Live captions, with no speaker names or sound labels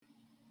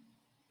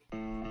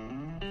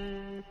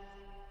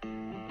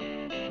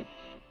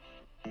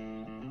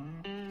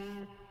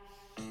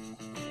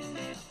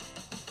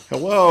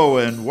Hello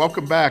and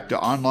welcome back to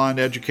Online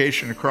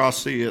Education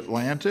Across the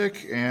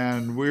Atlantic.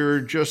 And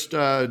we're just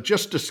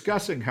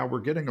discussing how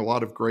we're getting a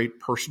lot of great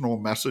personal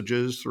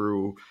messages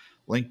through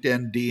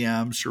LinkedIn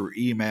DMs, through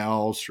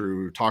emails,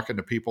 through talking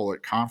to people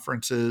at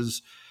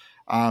conferences.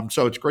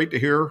 So it's great to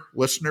hear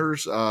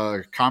listeners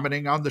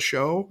commenting on the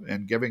show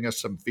and giving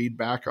us some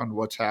feedback on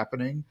what's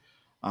happening.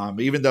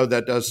 Even though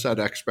that does set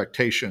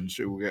expectations,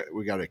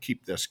 we got to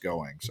keep this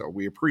going. So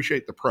we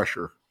appreciate the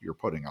pressure you're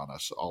putting on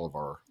us, all of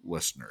our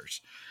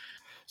listeners.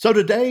 So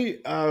today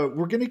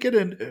we're going to get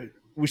in.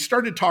 We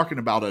started talking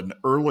about an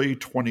early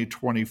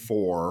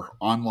 2024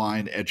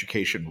 online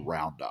education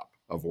roundup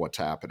of what's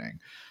happening.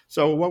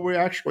 So what we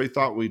actually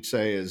thought we'd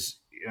say is,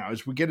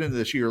 as we get into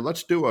this year,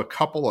 let's do a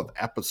couple of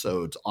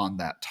episodes on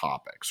that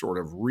topic, sort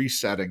of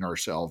resetting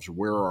ourselves.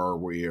 Where are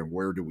we and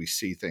where do we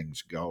see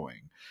things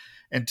going?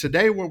 And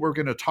today what we're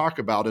going to talk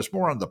about is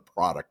more on the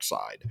product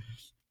side,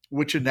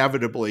 which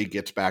inevitably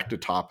gets back to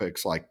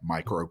topics like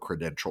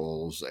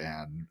microcredentials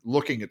and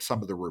looking at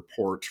some of the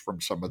reports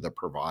from some of the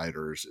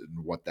providers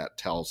and what that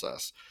tells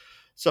us.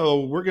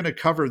 So we're going to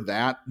cover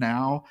that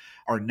now.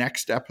 Our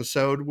next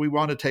episode, we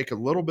want to take a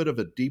little bit of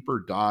a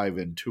deeper dive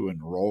into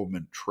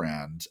enrollment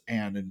trends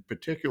and in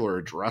particular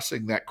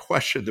addressing that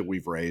question that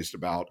we've raised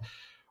about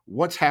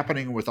what's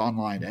happening with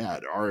online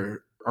ed.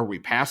 Are we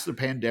past the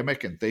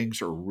pandemic and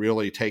things are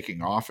really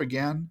taking off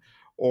again?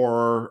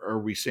 Or are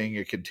we seeing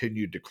a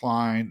continued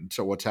decline?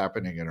 So what's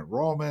happening in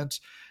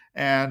enrollments?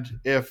 And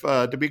if,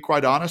 to be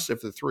quite honest,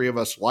 if the three of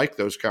us like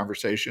those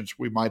conversations,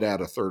 we might add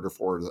a third or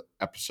fourth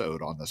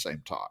episode on the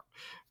same talk.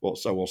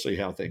 So we'll see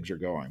how things are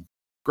going.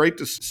 Great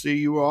to see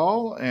you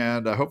all.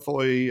 And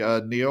hopefully,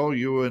 Neil,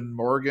 you and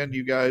Morgan,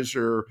 you guys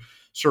are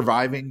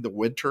surviving the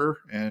winter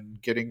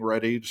and getting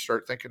ready to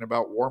start thinking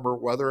about warmer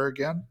weather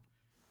again.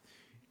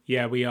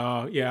 Yeah, we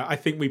are. Yeah, I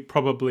think we've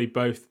probably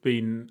both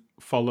been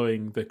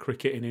following the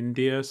cricket in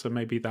India, so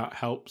maybe that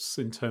helps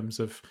in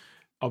terms of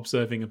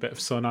observing a bit of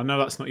sun. I know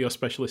that's not your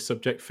specialist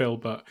subject, Phil,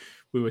 but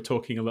we were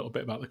talking a little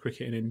bit about the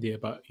cricket in India,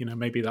 but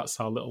maybe that's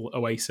our little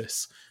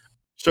oasis.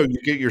 So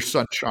you get your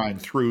sunshine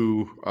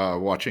through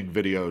watching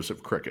videos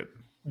of cricket.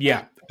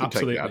 Yeah,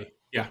 absolutely.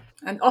 Yeah.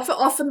 And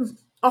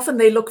often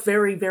they look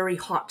very, very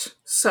hot.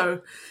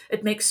 So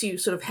it makes you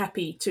sort of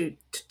happy to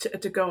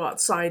go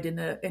outside in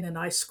a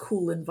nice,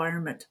 cool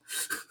environment.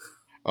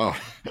 Oh,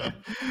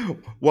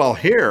 well,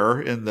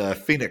 here in the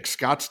Phoenix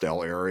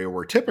Scottsdale area,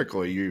 where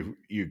typically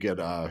you get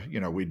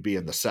we'd be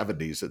in the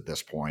 70s at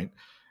this point.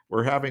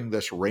 We're having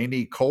this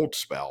rainy, cold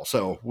spell.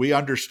 So we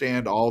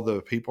understand all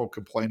the people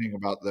complaining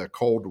about the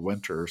cold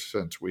winter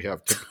since we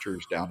have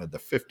temperatures down in the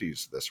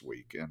 50s this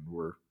week,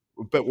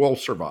 but we'll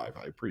survive.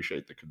 I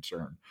appreciate the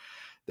concern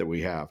that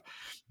we have.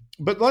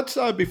 But let's,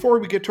 before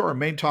we get to our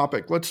main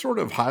topic, let's sort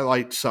of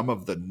highlight some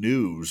of the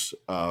news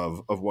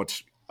of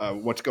what's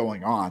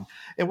going on.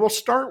 And we'll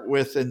start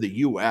with in the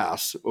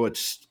U.S.,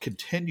 which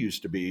continues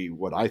to be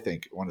what I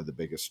think one of the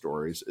biggest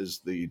stories is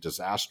the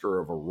disaster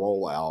of a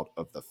rollout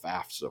of the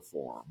FAFSA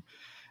form.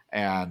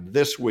 And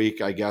this week,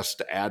 I guess,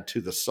 to add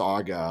to the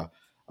saga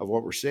of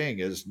what we're seeing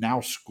is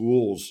now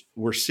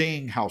we're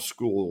seeing how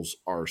schools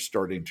are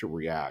starting to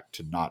react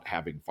to not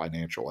having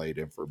financial aid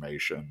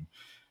information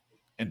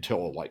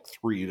until like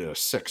 3 to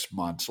 6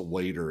 months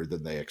later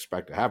than they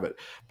expect to have it.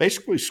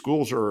 Basically,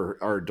 schools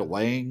are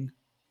delaying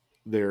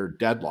their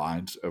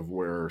deadlines of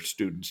where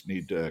students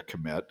need to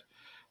commit.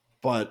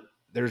 But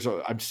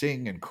I'm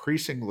seeing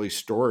increasingly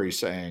stories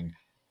saying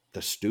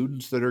the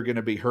students that are going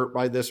to be hurt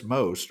by this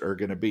most are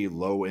going to be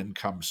low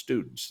income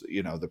students,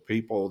 the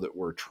people that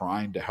we're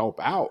trying to help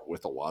out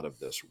with a lot of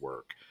this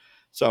work.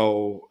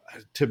 So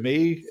to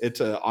me, it's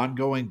an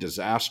ongoing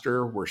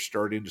disaster. We're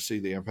starting to see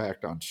the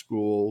impact on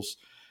schools.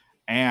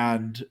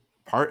 And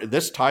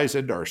this ties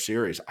into our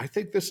series. I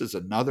think this is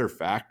another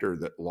factor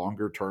that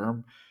longer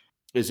term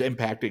is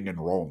impacting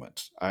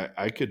enrollments.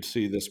 I could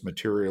see this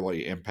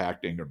materially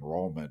impacting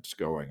enrollments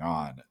going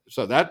on.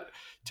 So that,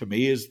 to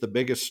me, is the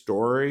biggest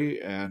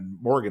story. And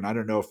Morgan, I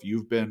don't know if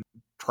you've been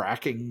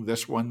tracking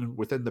this one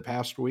within the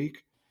past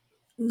week.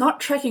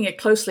 Not tracking it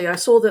closely. I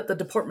saw that the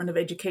Department of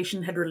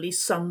Education had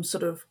released some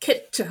sort of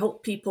kit to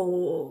help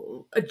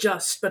people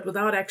adjust, but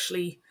without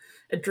actually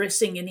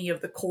addressing any of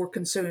the core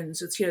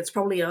concerns. It's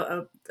probably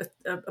a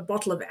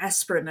bottle of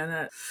aspirin and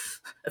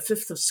a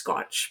fifth of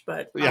scotch,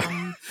 but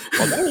yeah.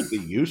 Well, that would be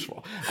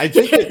useful. I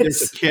think yes.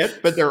 There's a kit,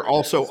 but they're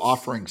also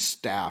offering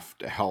staff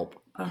to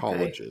help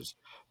colleges.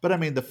 But I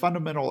mean, the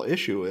fundamental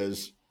issue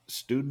is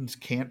students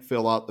can't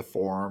fill out the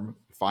form,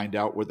 find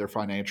out what their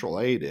financial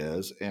aid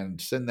is, and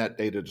send that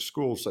data to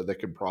school so they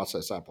can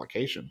process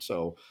applications.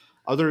 So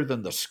other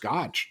than the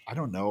scotch, I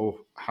don't know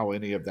how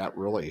any of that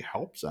really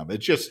helps them.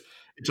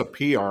 It's a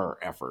PR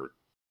effort.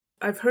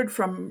 I've heard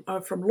from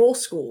law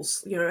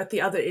schools, at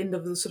the other end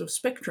of the sort of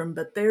spectrum,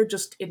 but they're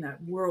just in a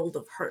world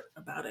of hurt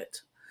about it.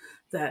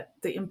 That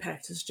the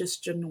impact is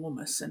just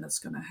ginormous, and it's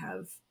going to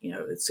have,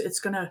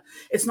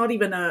 it's not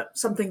even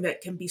something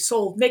that can be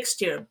solved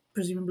next year,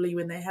 presumably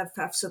when they have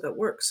FAFSA that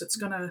works. It's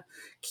going to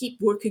keep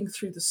working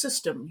through the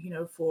system,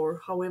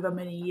 for however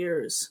many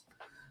years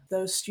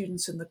those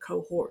students in the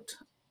cohort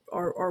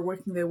are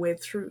working their way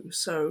through.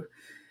 So,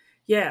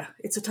 yeah,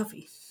 it's a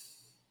toughie.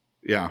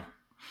 Yeah.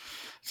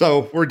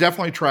 So we're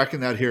definitely tracking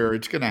that here.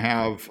 It's going to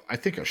have, I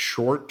think, a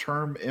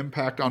short-term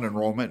impact on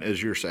enrollment,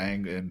 as you're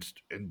saying,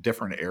 in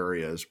different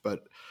areas.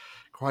 But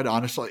quite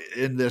honestly,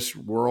 in this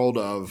world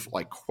of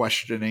like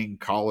questioning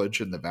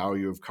college and the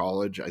value of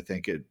college, I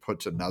think it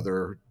puts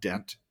another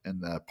dent in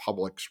the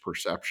public's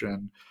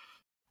perception.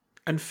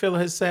 And Phil,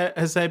 has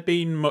there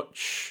been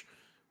much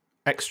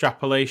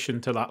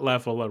extrapolation to that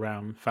level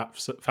around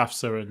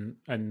FAFSA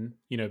and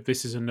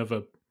this is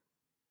another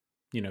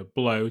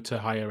blow to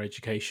higher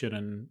education,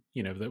 and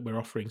that we're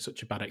offering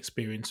such a bad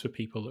experience for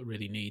people that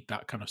really need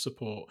that kind of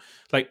support?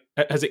 Like,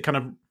 has it kind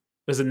of,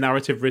 there's a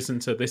narrative risen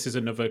to this is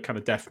another kind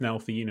of death knell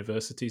for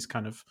universities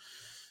kind of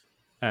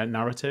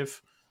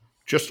narrative?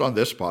 Just on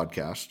this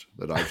podcast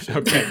that I've seen.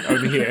 Okay,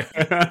 only here.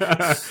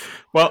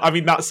 Well, I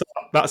mean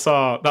that's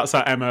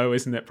our MO,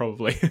 isn't it?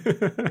 Probably.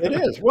 It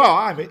is. Well,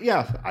 I mean,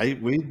 yeah,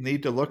 we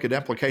need to look at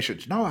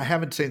implications. No, I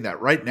haven't seen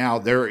that. Right now,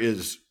 there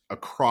is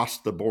across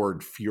the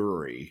board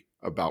fury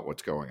about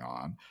what's going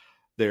on.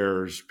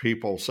 There's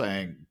people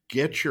saying,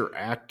 get your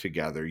act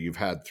together. You've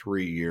had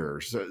 3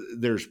 years.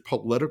 There's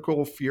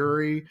political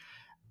fury,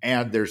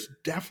 and there's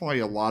definitely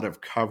a lot of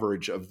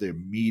coverage of the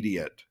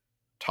immediate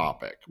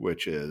topic,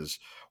 which is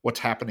what's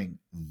happening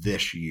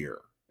this year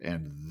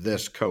and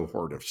this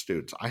cohort of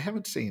students. I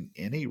haven't seen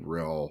any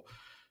real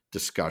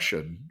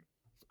discussion,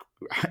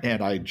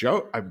 and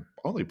I'm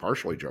only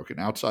partially joking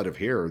outside of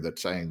here, that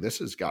saying this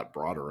has got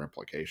broader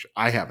implication.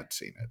 I haven't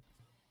seen it.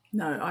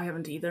 No, I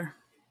haven't either.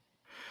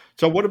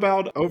 So what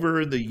about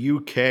over in the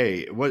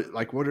UK?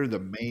 What are the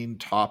main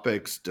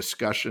topics,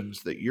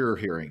 discussions that you're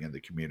hearing in the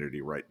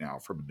community right now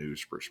from a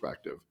news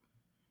perspective?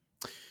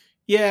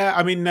 Yeah,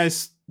 I mean,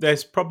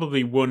 there's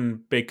probably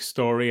one big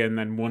story and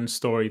then one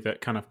story that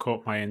kind of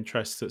caught my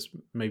interest that's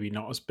maybe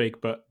not as big,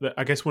 but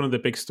I guess one of the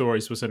big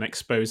stories was an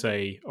expose,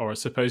 or a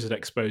supposed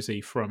expose,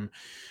 from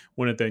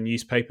one of the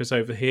newspapers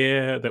over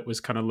here that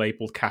was kind of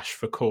labeled Cash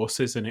for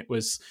Courses, and it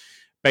was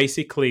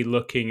basically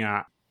looking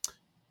at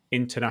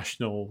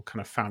international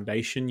kind of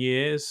foundation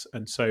years.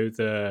 And so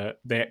the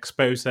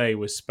expose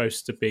was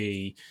supposed to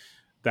be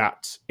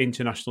that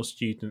international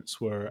students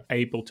were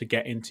able to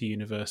get into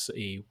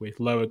university with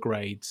lower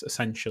grades,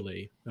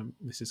 essentially.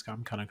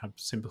 I'm kind of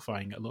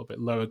simplifying it a little bit,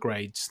 lower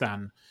grades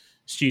than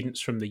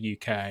students from the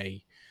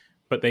UK,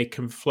 but they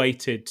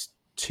conflated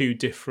two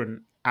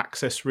different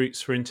access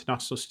routes for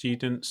international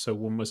students. So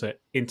one was at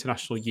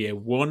international year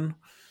one,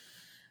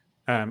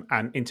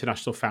 and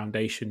international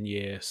foundation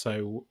year.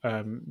 So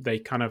they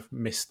kind of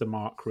missed the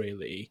mark,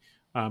 really.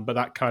 But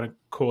that kind of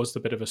caused a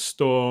bit of a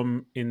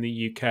storm in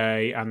the UK,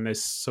 and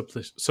there's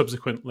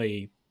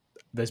subsequently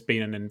there's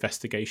been an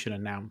investigation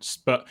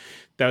announced. But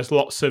there's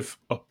lots of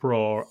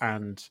uproar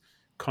and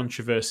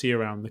controversy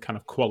around the kind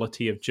of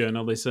quality of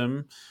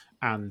journalism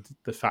and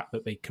the fact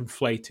that they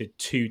conflated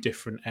two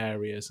different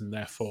areas, and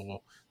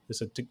therefore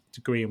there's a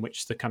degree in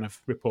which the kind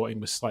of reporting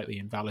was slightly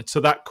invalid. So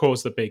that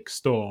caused a big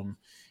storm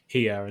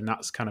here, and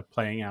that's kind of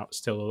playing out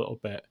still a little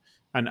bit,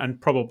 and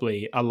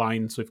probably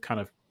aligns with kind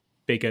of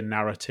bigger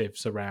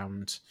narratives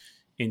around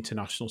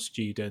international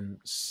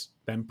students,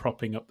 them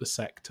propping up the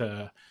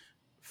sector.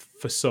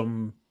 For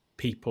some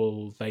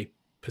people, they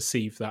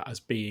perceive that as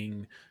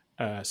being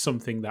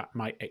something that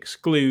might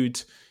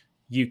exclude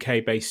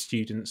UK-based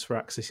students for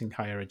accessing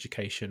higher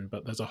education,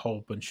 but there's a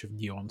whole bunch of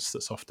nuance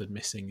that's often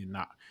missing in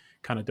that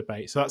kind of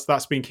debate. So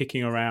that's been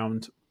kicking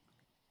around.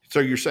 So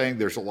you're saying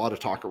there's a lot of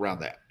talk around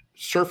that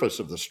surface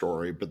of the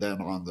story, but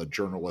then on the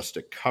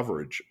journalistic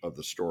coverage of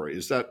the story,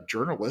 is that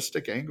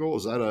journalistic angle,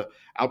 is that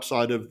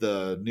outside of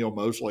the Neil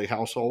Mosley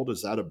household,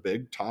 is that a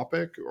big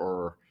topic?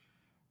 Or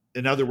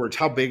in other words,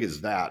 how big is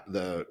that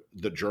the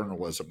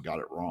journalism got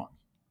it wrong?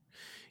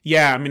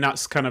 Yeah, I mean,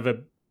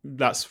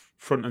 that's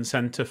front and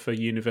center for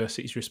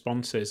universities'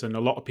 responses, and a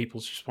lot of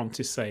people's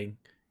responses saying,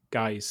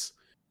 guys,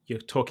 you're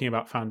talking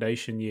about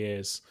foundation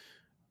years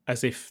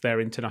as if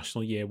they're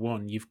international year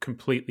one. You've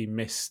completely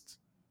missed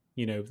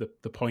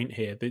the point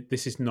here.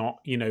 This is not,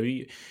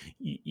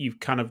 you've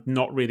kind of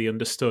not really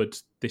understood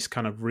this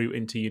kind of route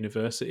into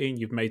university, and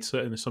you've made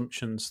certain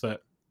assumptions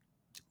that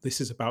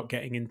this is about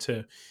getting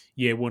into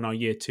year one or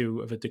year two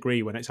of a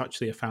degree when it's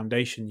actually a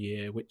foundation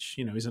year, which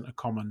isn't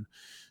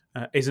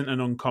an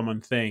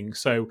uncommon thing.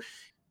 So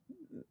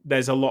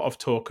there's a lot of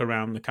talk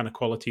around the kind of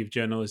quality of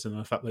journalism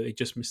and the fact that they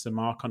just missed the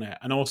mark on it.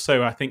 And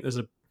also I think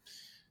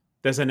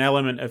there's an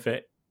element of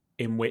it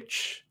in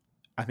which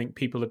I think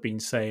people have been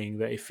saying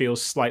that it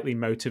feels slightly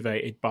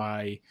motivated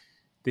by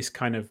this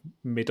kind of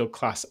middle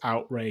class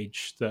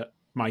outrage that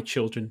my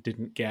children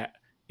didn't get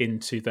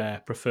into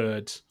their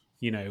preferred,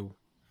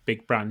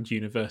 big brand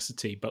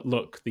university. But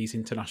look, these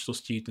international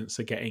students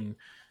are getting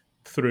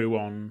through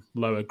on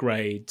lower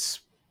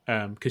grades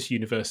because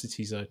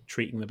universities are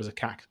treating them as a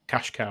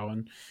cash cow.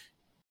 And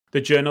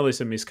the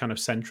journalism is kind of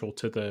central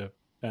to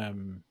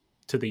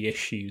the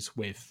issues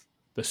with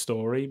the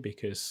story,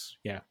 because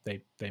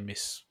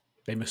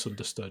they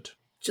misunderstood.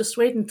 Just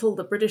wait until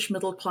the British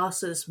middle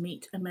classes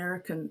meet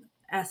American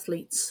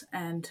athletes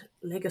and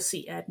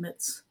legacy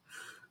admits.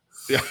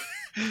 Yeah,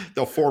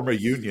 they'll form a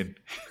union.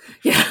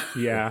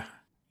 Yeah.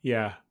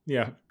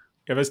 Yeah.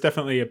 There's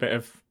definitely a bit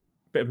of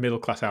middle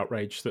class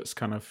outrage that's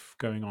kind of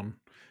going on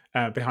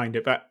behind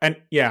it. But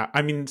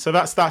I mean, so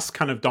that's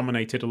kind of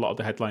dominated a lot of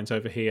the headlines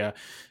over here.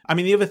 I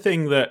mean, the other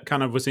thing that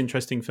kind of was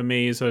interesting for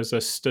me is there's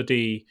a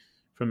study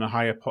from the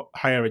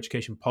Higher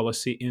Education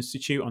Policy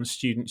Institute on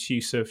students'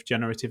 use of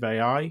generative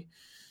AI,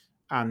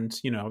 and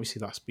obviously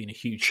that's been a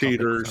huge topic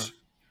Cheaters.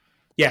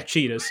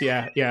 cheaters,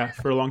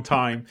 for a long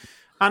time,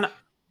 and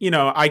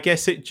I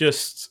guess it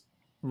just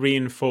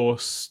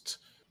reinforced,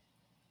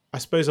 I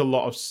suppose, a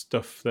lot of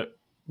stuff that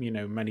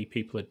many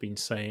people had been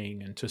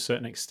saying, and to a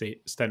certain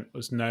extent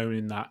was known,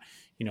 in that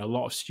a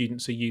lot of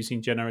students are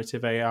using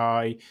generative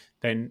AI.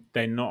 Then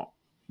they're not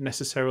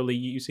necessarily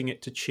using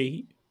it to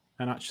cheat,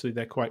 and actually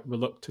they're quite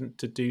reluctant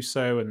to do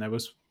so. And there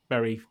was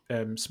very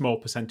small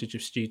percentage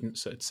of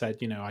students that had said,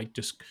 I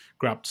just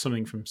grabbed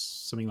something from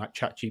something like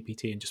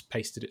ChatGPT and just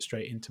pasted it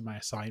straight into my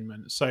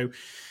assignment. So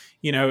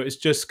it's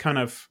just kind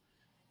of,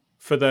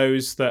 for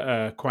those that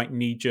are quite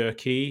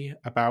knee-jerky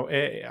about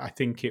it, I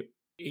think it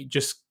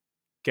just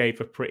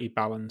gave a pretty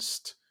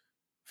balanced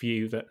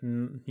view that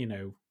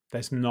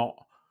there's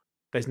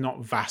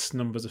not vast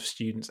numbers of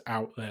students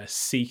out there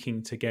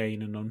seeking to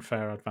gain an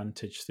unfair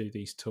advantage through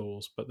these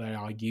tools, but they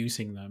are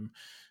using them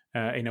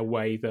in a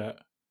way that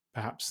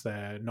perhaps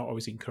they're not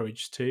always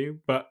encouraged to.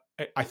 But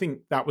I think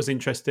that was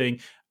interesting.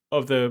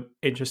 Of the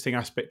interesting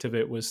aspect of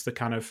it was the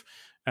kind of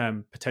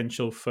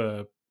potential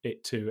for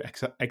it to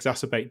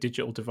exacerbate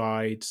digital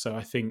divide. So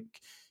I think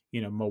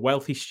more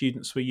wealthy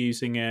students were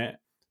using it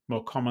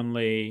more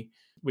commonly,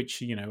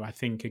 which I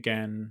think,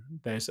 again,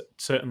 there's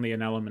certainly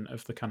an element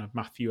of the kind of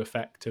Matthew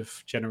effect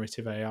of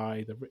generative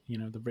AI.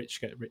 The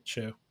rich get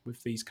richer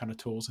with these kind of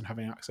tools and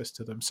having access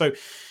to them. So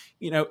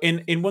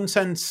in one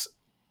sense,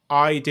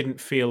 I didn't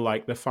feel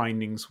like the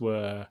findings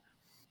were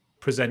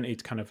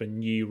presented kind of a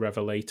new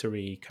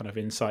revelatory kind of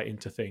insight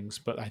into things,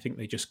 but I think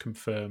they just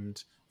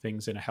confirmed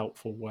things in a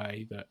helpful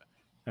way that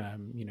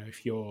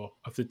if you're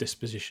of the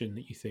disposition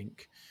that you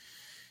think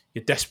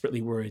you're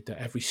desperately worried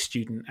that every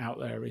student out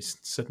there is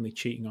suddenly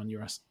cheating on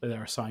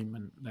their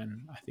assignment,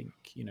 then I think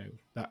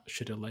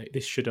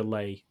this should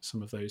allay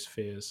some of those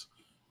fears.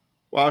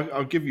 Well,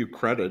 I'll give you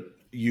credit,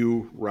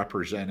 you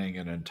representing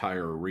an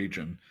entire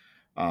region.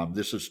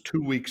 This is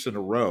 2 weeks in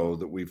a row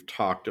that we've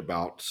talked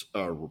about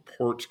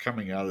reports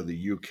coming out of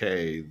the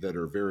UK that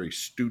are very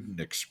student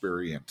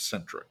experience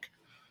centric,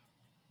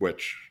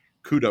 which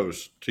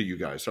kudos to you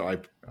guys. So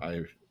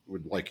I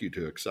would like you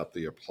to accept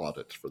the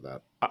plaudits for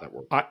that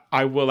work.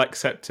 I will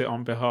accept it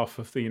on behalf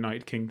of the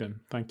United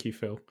Kingdom. Thank you,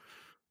 Phil.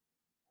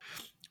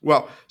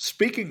 Well,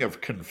 speaking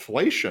of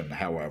conflation,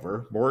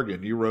 however,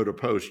 Morgan, you wrote a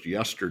post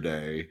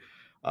yesterday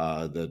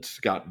that's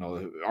gotten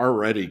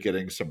already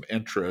getting some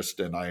interest,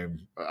 and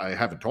I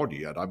haven't told you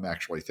yet. I'm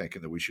actually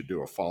thinking that we should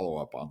do a follow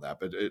up on that.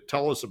 But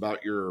tell us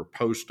about your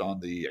post on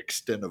the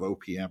extent of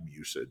OPM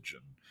usage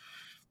and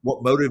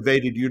what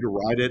motivated you to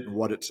write it and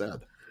what it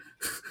said.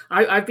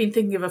 I've been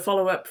thinking of a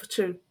follow up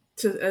to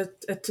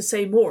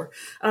say more.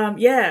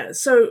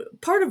 So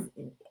part of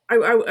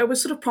I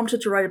was sort of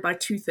prompted to write it by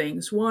two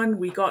things. One,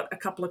 we got a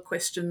couple of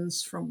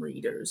questions from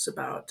readers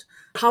about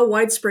how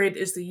widespread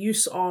is the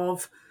use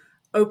of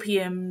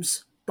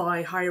OPMs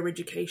by higher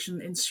education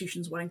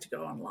institutions wanting to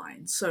go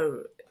online.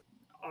 So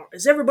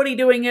is everybody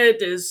doing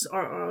it?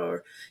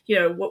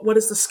 What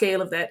is the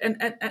scale of that?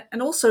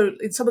 And also,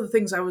 in some of the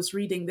things I was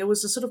reading, there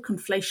was a sort of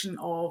conflation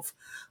of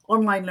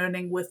online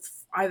learning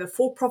with either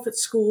for-profit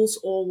schools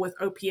or with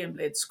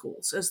OPM-led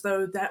schools, as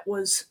though that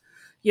was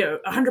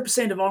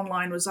 100% of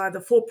online was either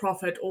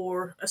for-profit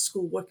or a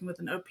school working with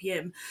an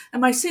OPM.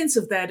 And my sense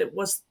of that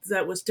was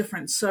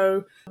different.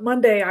 So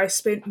Monday, I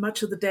spent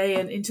much of the day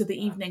and into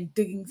the evening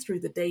digging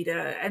through the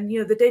data, and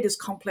the data is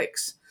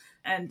complex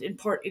and in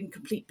part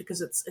incomplete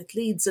because it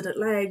leads and it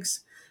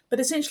lags. But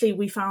essentially,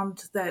 we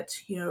found that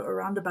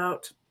around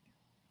about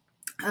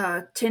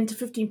 10 to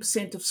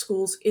 15% of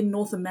schools in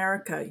North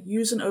America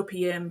use an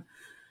OPM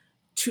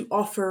to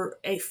offer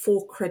a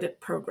full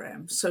credit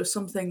program, so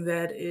something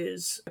that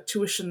is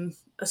tuition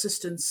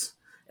assistance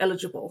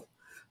eligible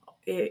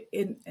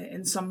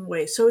in some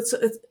way. So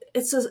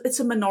it's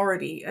a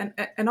minority,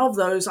 and of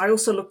those, I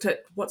also looked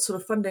at what sort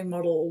of funding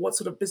model or what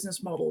sort of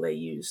business model they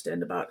used,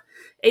 and about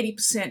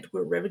 80%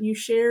 were revenue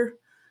share,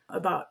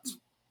 about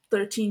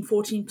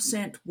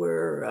 13-14%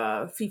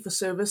 were fee for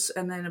service,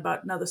 and then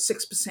about another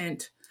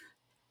 6%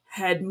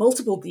 had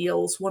multiple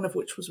deals, one of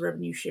which was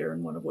revenue share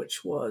and one of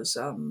which was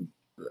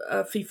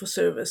fee for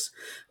service.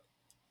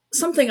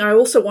 Something I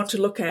also want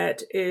to look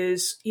at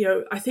is,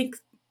 I think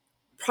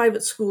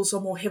private schools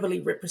are more heavily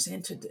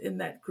represented in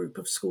that group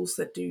of schools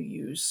that do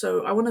use.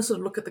 So I want to sort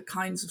of look at the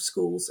kinds of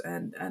schools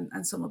and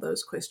some of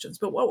those questions.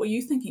 But what were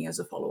you thinking as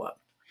a follow-up?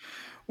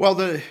 Well,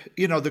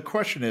 the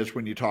question is,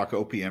 when you talk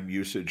OPM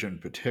usage in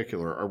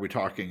particular, are we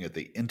talking at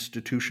the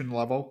institution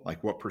level?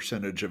 Like what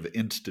percentage of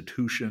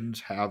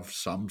institutions have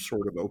some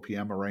sort of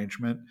OPM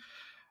arrangement?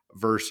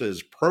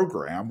 versus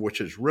program,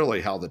 which is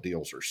really how the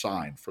deals are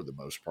signed for the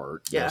most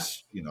part. Yeah.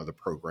 This, the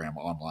program,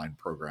 online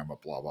program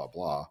of blah, blah,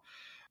 blah.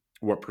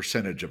 What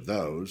percentage of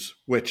those,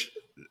 which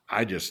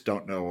I just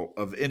don't know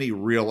of any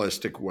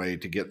realistic way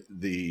to get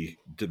the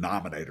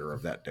denominator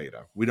of that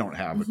data. We don't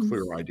have a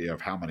clear idea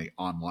of how many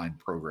online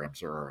programs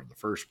there are in the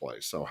first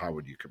place. So how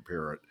would you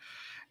compare it?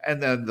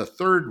 And then the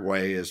third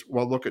way is,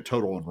 well, look at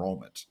total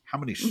enrollments. How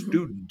many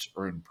students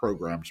are in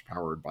programs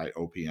powered by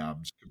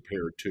OPMs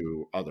compared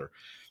to other?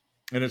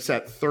 And it's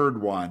that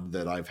third one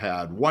that I've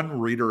had one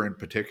reader in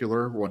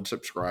particular, one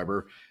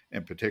subscriber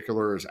in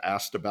particular has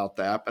asked about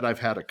that, but I've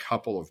had a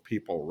couple of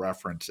people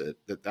reference it,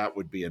 that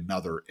would be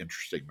another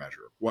interesting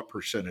measure. What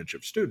percentage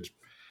of students?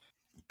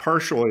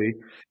 Partially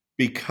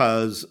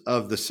because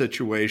of the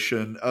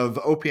situation of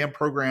OPM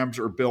programs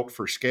are built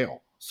for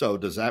scale. So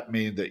does that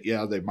mean that,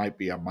 yeah, they might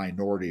be a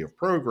minority of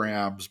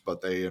programs, but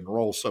they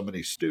enroll so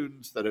many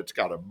students that it's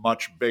got a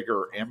much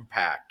bigger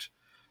impact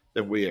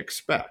than we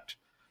expect?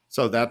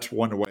 So that's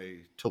one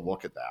way to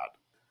look at that.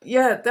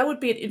 Yeah, that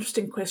would be an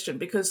interesting question,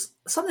 because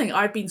something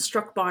I've been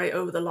struck by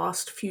over the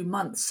last few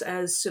months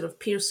as sort of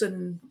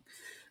Pearson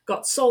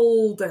got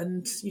sold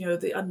and,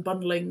 the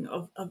unbundling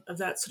of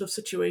that sort of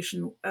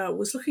situation,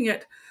 was looking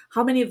at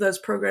how many of those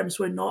programs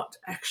were not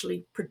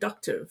actually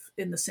productive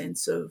in the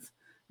sense of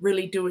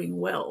really doing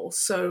well.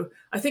 So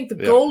I think the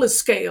goal is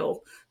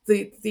scale.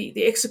 The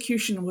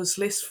execution was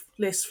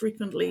less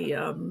frequently.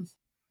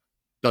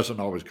 Doesn't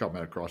always come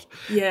across.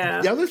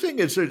 Yeah. The other thing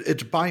is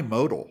it's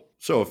bimodal.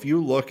 So if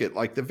you look at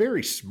like the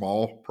very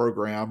small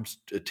programs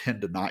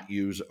tend to not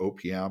use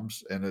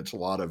OPMs, and it's a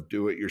lot of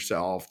do it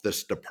yourself.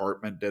 This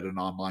department did an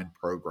online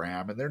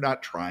program and they're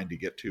not trying to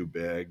get too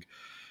big.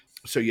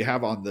 So you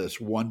have on this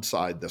one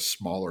side the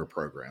smaller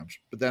programs,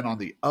 but then on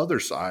the other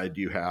side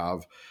you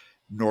have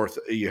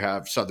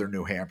Southern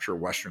New Hampshire,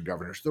 Western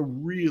Governors, the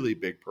really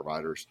big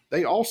providers.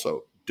 They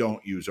also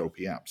don't use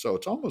OPM. So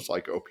it's almost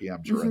like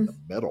OPMs are in the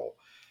middle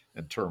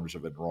in terms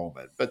of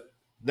enrollment. But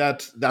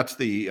that's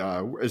the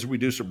as we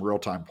do some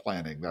real-time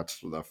planning, that's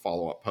the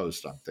follow-up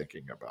post I'm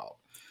thinking about.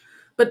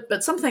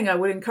 But something I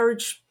would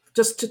encourage,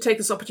 just to take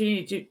this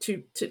opportunity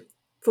to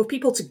for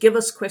people to give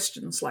us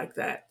questions like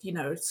that,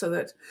 so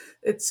that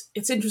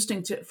it's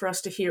interesting for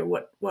us to hear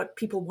what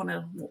people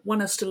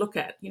want us to look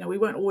at. We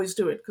won't always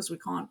do it because we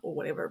can't or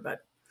whatever, but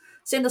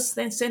send us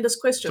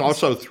questions. It's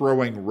also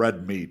throwing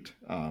red meat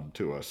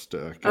to us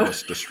to get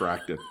us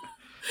distracted.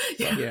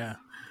 So. Yeah.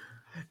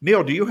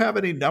 Neil, do you have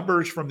any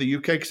numbers from the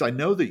UK? Because I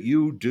know that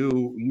you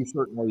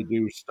certainly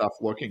do stuff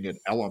looking at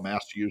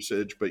LMS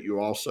usage, but you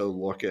also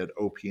look at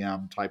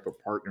OPM type of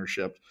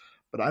partnerships.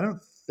 But I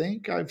don't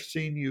think I've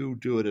seen you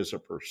do it as a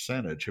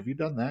percentage. Have you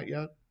done that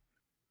yet?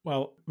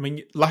 Well, I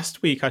mean,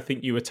 last week I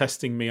think you were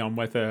testing me on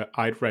whether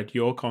I'd read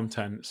your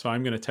content, so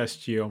I'm going to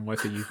test you on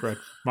whether you've read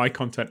my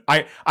content.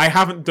 I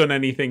haven't done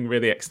anything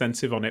really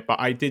extensive on it, but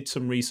I did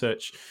some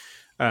research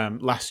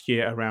last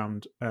year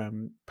around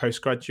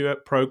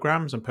postgraduate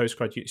programs and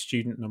postgraduate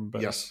student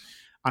numbers. Yes.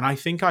 And I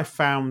think I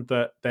found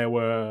that there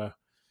were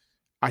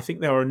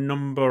a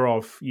number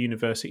of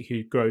universities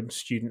who'd grown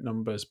student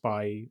numbers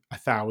by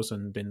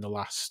 1,000 in the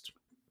last,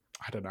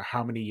 I don't know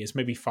how many years,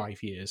 maybe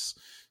 5 years.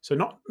 So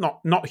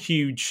not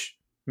huge,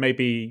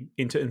 maybe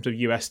in terms of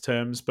US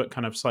terms, but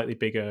kind of slightly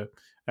bigger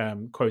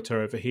quota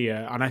over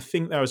here. And I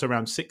think there was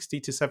around 60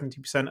 to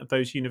 70% of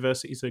those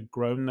universities had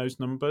grown those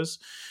numbers,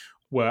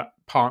 were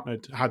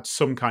partnered, had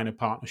some kind of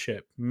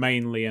partnership,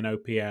 mainly an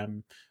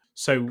OPM.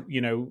 So,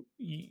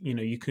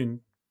 you can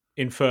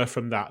infer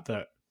from that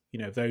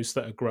those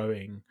that are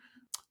growing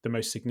the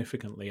most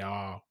significantly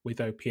are with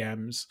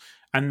OPMs.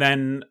 And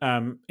then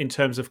in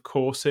terms of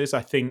courses,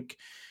 I think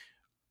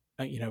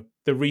the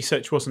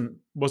research wasn't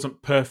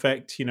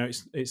perfect.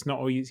 It's not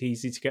always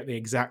easy to get the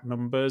exact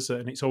numbers,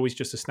 and it's always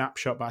just a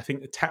snapshot. But I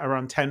think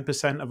around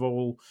 10% of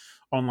all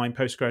online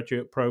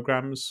postgraduate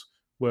programs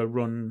were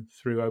run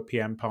through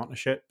OPM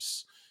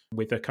partnerships,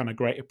 with a kind of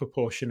greater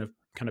proportion of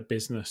kind of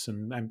business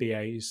and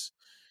MBAs.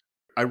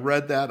 I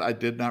read that. I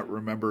did not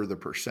remember the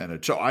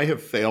percentage. So I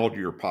have failed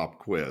your pop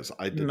quiz.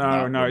 I did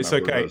not remember it's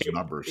okay. those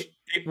numbers.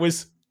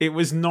 It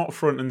was not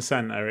front and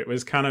center. It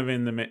was kind of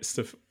in the midst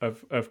of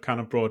kind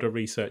of broader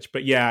research.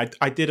 But yeah,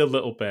 I did a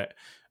little bit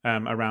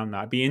around that.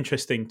 It'd be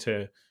interesting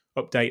to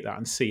update that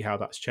and see how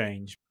that's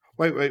changed.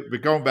 Wait,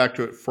 but going back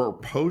to it, for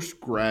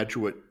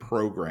postgraduate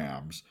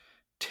programs,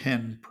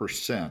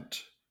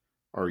 10%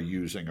 are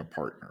using a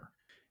partner.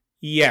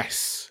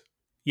 Yes,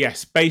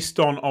 based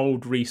on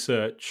old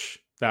research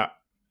that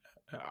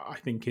I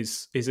think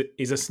is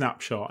a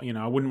snapshot.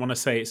 I wouldn't want to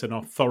say it's an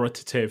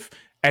authoritative,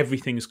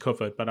 everything's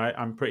covered, but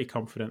I'm pretty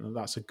confident that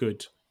that's a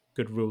good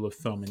rule of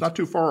thumb. It's not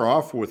too far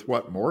off with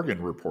what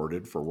Morgan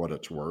reported, for what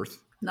it's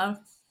worth. No.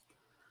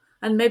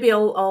 And maybe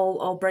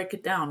I'll break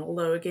it down,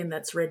 although again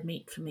that's red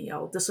meat for me.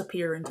 I'll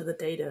disappear into the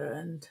data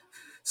and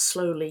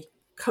slowly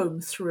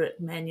comb through it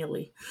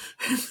manually.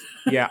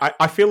 Yeah,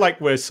 I feel like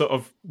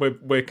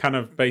we're kind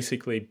of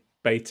basically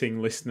baiting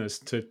listeners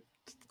to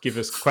give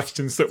us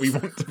questions that we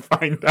want to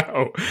find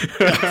out.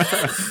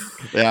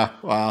 Yeah,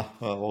 well,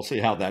 we'll see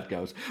how that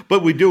goes.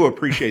 But we do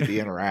appreciate the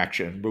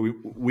interaction. But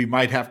we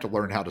might have to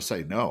learn how to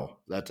say no.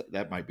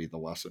 That might be the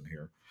lesson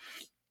here.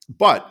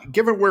 But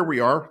given where we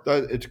are,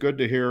 it's good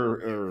to hear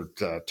or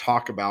to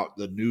talk about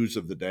the news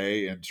of the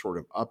day and sort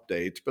of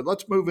updates. But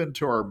let's move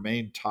into our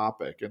main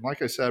topic. And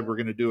like I said, we're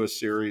going to do a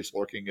series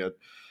looking at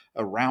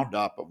a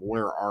roundup of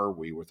where are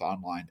we with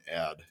online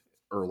ed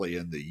early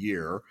in the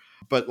year.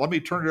 But let me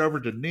turn it over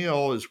to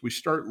Neil as we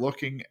start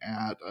looking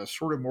at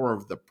sort of more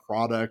of the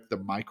product, the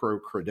micro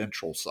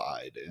credential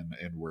side,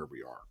 and where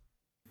we are.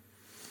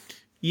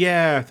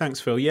 Yeah, thanks,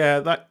 Phil.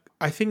 Yeah,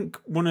 I think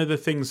one of the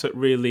things that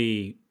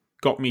really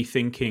got me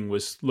thinking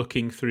was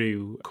looking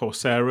through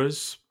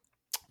Coursera's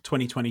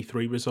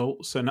 2023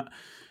 results,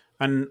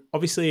 and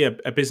obviously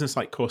a business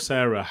like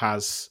Coursera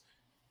has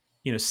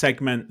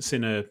segments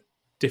in a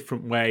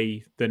different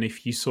way than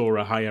if you saw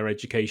a higher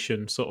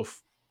education sort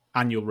of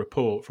annual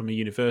report from a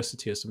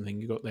university or something.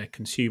 You got their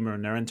consumer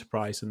and their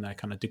enterprise and their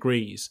kind of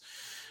degrees,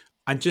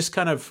 and just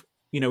kind of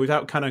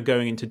without kind of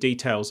going into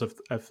details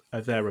of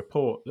their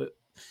report,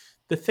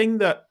 the thing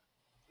that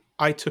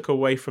I took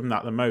away from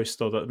that the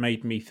most, or that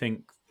made me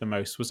think the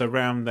most, was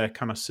around their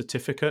kind of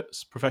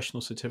certificates,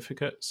 professional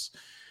certificates,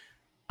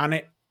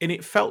 and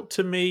it felt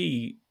to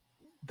me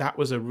that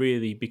was a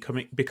really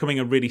becoming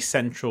a really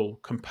central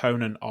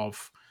component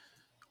of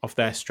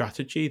their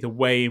strategy, the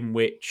way in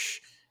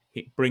which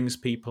it brings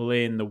people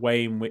in, the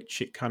way in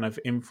which it kind of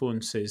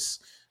influences,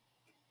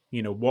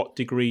 what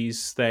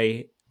degrees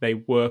they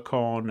work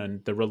on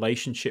and the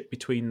relationship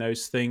between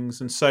those things.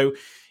 And so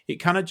it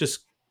kind of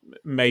just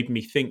made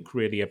me think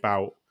really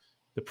about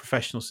the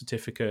professional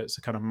certificates,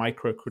 the kind of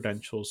micro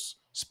credentials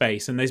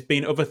space. And there's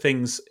been other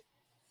things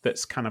that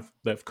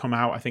have come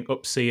out. I think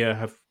Upsia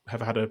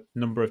have had a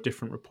number of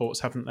different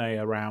reports, haven't they,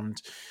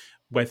 around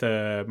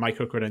whether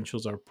micro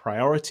credentials are a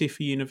priority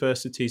for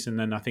universities. And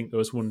then I think there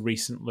was one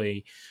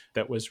recently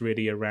that was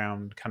really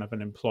around kind of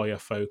an employer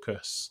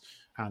focus.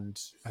 And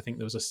I think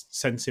there was a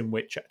sense in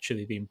which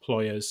actually the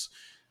employers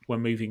were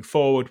moving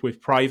forward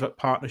with private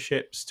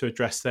partnerships to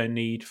address their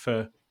need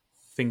for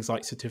things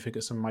like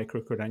certificates and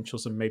micro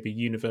credentials, and maybe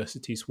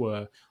universities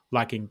were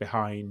lagging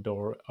behind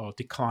or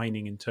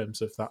declining in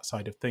terms of that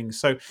side of things.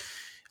 So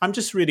I'm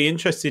just really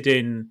interested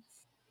in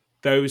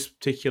those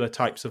particular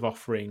types of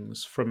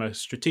offerings from a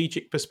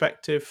strategic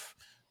perspective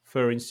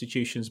for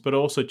institutions, but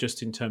also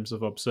just in terms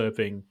of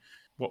observing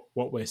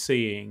what we're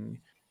seeing.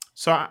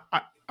 So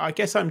I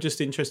guess I'm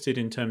just interested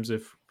in terms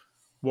of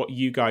what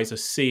you guys are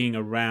seeing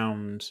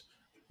around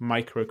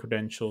micro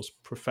credentials,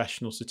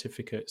 professional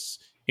certificates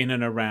in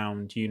and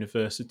around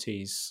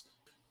universities.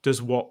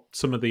 Does what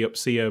some of the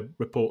Upsia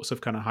reports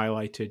have kind of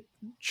highlighted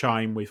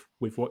chime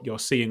with what you're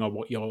seeing, or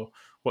what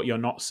you're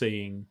not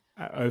seeing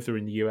over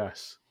in the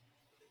US?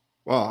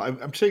 Well,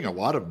 I'm seeing a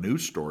lot of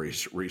news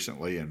stories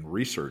recently and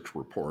research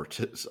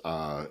reports,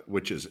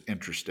 which is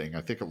interesting.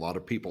 I think a lot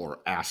of people are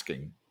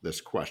asking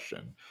this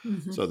question.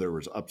 Mm-hmm. So there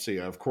was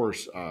Upsia, of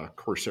course,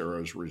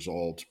 Coursera's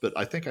results, but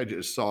I think I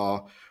just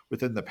saw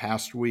within the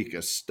past week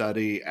a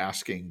study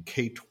asking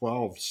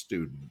K-12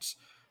 students,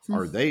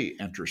 are they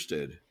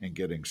interested in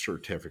getting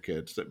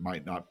certificates that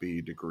might not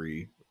be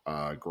degree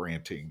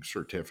granting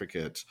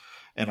certificates?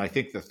 And I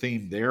think the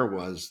theme there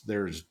was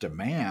there's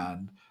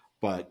demand,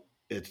 but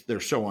they're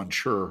so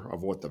unsure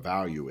of what the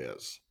value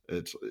is.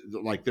 It's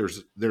like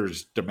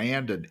there's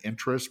demand and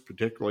interest,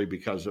 particularly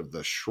because of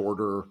the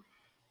shorter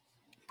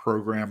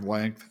program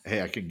length.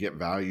 Hey, I can get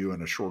value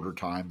in a shorter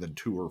time than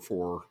 2 or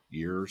 4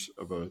 years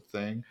of a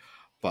thing,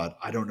 but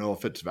I don't know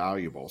if it's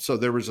valuable. So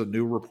there was a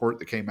new report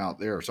that came out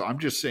there. So I'm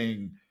just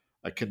seeing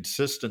a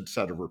consistent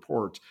set of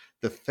reports.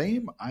 The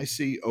theme I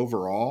see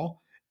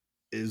overall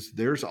is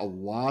there's a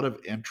lot of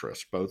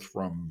interest, both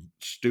from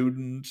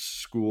students,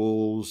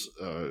 schools,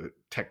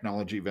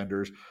 technology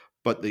vendors,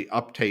 but the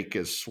uptake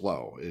is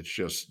slow. It's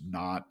just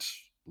not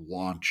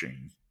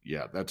launching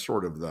yet. That's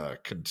sort of the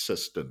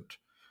consistent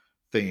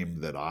theme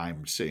that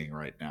I'm seeing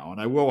right now.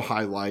 And I will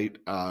highlight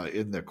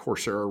in the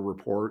Coursera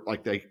report,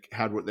 like they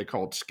had what they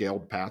called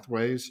scaled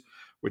pathways,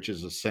 which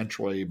is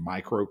essentially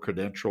micro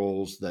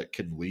credentials that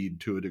can lead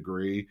to a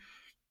degree.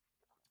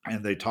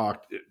 And they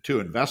talked to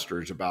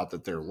investors about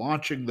that they're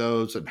launching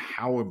those and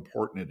how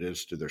important it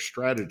is to their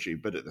strategy.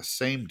 But at the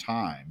same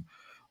time,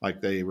 like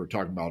they were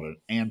talking about it,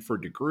 and for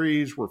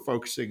degrees, we're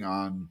focusing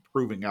on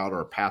proving out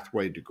our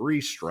pathway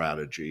degree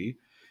strategy,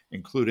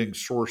 including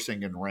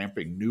sourcing and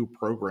ramping new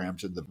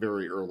programs in the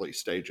very early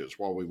stages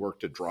while we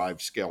work to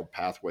drive scaled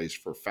pathways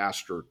for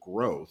faster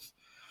growth.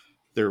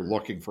 They're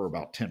looking for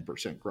about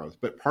 10% growth.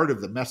 But part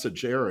of the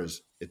message there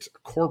is it's a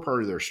core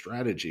part of their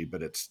strategy,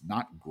 but it's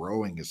not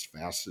growing as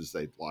fast as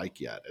they'd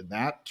like yet. And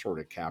that sort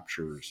of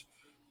captures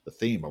the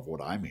theme of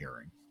what I'm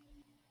hearing.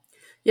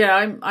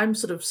 Yeah, I'm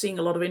sort of seeing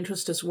a lot of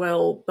interest as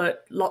well,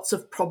 but lots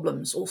of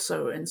problems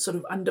also, and sort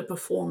of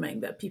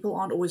underperforming that people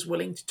aren't always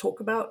willing to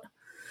talk about.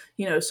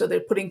 So they're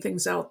putting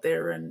things out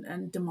there,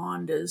 and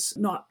demand is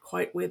not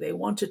quite where they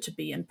want it to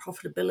be, and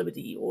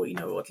profitability, or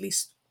at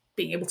least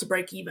being able to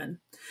break even.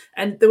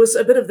 And there was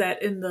a bit of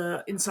that in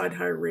the Inside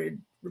Higher Ed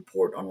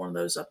report on one of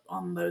those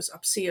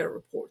UPSEA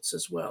reports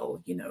as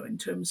well, in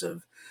terms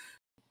of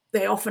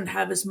they often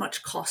have as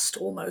much cost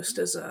almost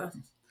as a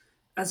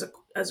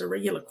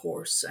regular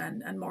course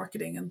and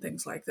marketing and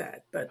things like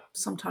that, but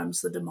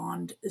sometimes the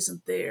demand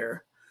isn't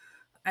there.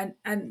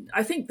 And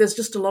I think there's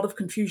just a lot of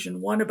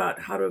confusion, one,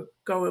 about how to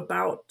go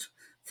about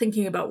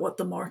thinking about what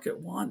the market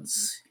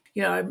wants.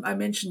 I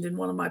mentioned in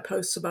one of my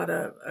posts about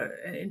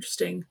an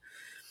interesting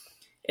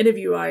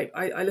interview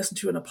I listened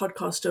to in a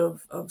podcast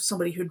of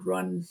somebody who'd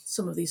run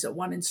some of these at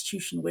one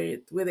institution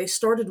where they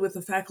started with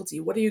the faculty,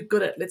 what are you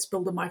good at? Let's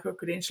build a micro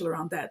credential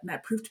around that. And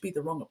that proved to be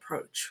the wrong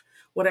approach.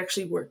 What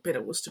actually worked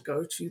better was to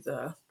go to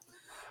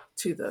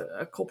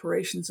the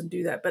corporations and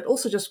do that, but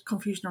also just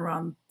confusion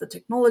around the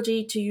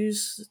technology to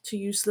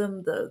use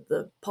them,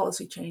 the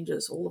policy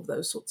changes, all of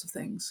those sorts of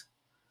things.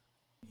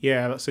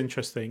 Yeah, that's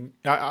interesting.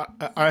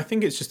 I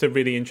think it's just a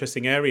really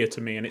interesting area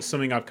to me, and it's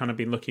something I've kind of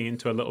been looking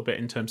into a little bit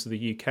in terms of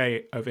the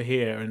UK over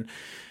here. And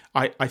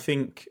I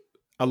think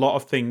a lot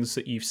of things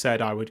that you've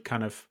said I would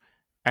kind of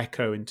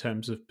echo in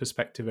terms of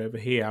perspective over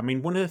here. I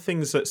mean, one of the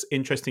things that's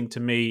interesting to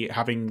me,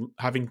 having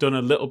done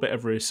a little bit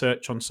of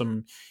research on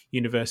some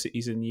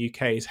universities in the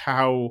UK, is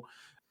how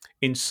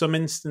in some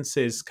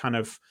instances kind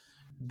of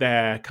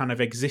their kind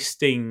of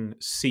existing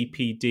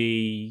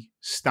CPD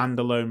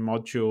standalone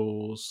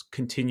modules,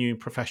 continuing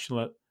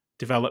professional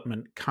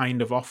development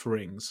kind of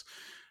offerings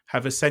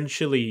have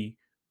essentially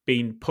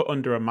been put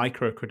under a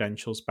micro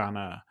credentials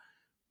banner,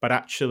 but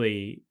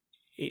actually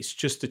it's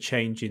just a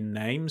change in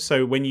name.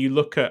 So when you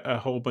look at a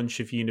whole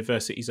bunch of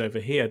universities over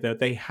here,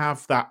 they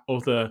have that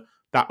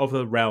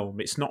other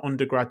realm. It's not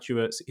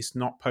undergraduates, it's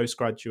not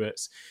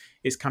postgraduates,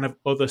 it's kind of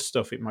other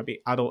stuff. It might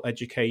be adult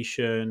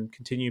education,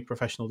 continued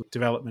professional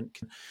development.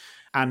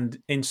 And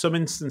in some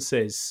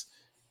instances,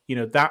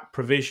 that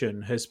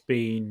provision has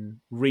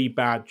been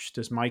rebadged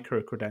as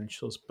micro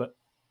credentials, but,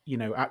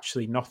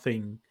 actually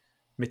nothing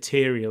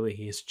materially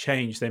has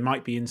changed. There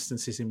might be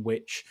instances in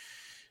which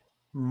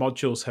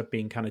modules have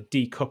been kind of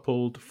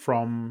decoupled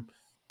from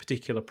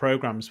particular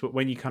programs, but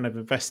when you kind of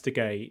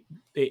investigate,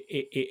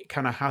 it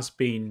kind of has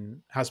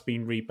been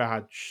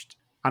rebadged.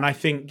 And I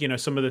think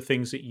some of the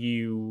things that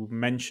you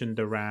mentioned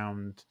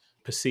around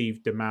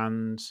perceived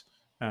demand,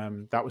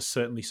 that was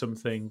certainly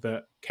something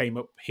that came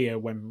up here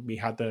when we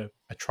had a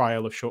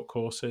trial of short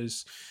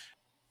courses.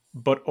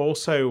 But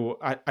also,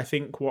 I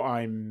think what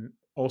I'm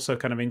also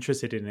kind of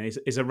interested in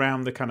is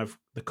around the kind of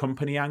the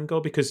company angle,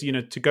 because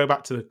to go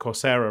back to the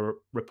Coursera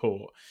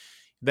report,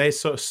 they're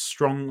sort of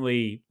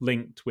strongly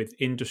linked with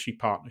industry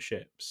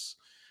partnerships.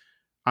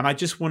 And I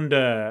just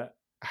wonder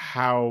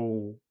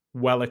how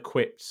well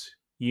equipped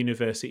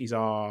universities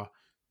are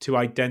to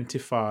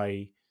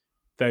identify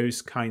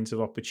those kinds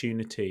of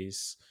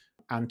opportunities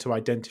and to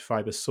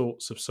identify the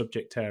sorts of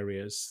subject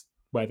areas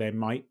where there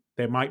might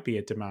be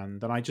a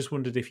demand. And I just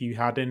wondered if you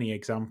had any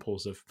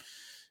examples of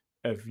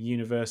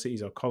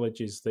universities or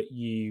colleges that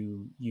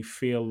you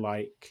feel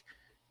like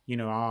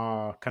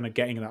are kind of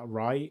getting that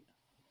right.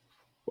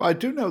 Well, I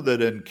do know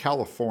that in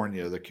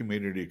California, the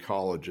community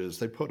colleges,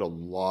 they put a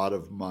lot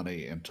of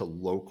money into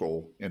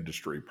local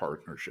industry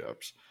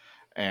partnerships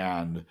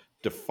and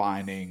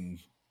defining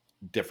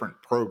different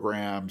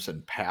programs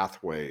and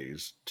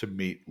pathways to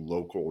meet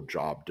local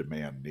job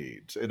demand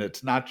needs. And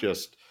it's not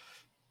just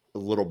a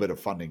little bit of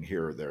funding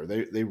here or there.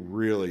 They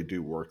really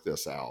do work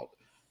this out.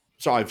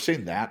 So I've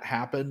seen that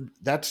happen.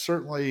 That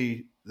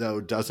certainly,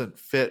 though, doesn't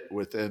fit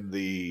within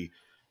the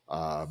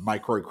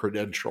micro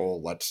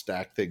credential, let's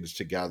stack things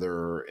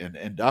together and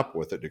end up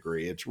with a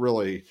degree. It's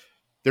really,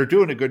 they're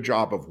doing a good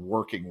job of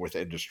working with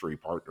industry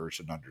partners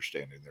and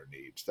understanding their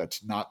needs.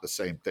 That's not the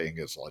same thing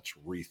as let's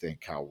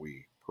rethink how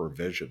we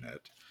provision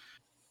it.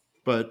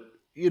 But,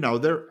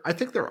 I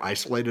think they're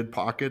isolated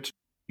pockets.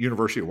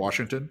 University of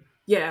Washington.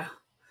 Yeah.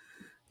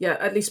 Yeah,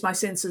 at least my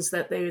sense is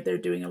that they're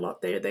doing a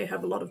lot there. They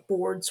have a lot of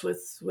boards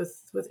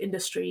with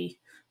industry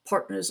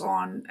partners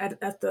on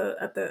at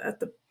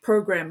the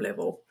program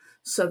level,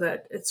 so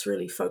that it's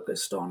really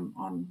focused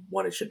on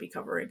what it should be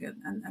covering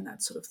and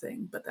that sort of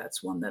thing. But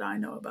that's one that I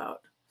know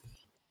about.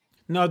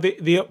 No, the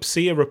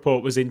UPSEA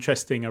report was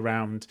interesting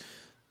around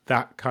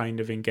that kind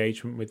of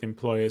engagement with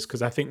employers,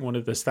 because I think one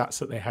of the stats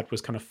that they had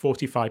was kind of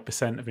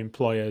 45% of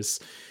employers,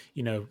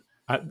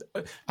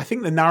 I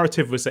think the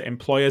narrative was that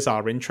employers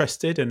are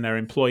interested and their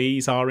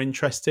employees are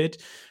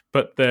interested,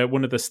 but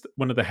one of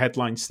the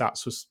headline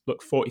stats was,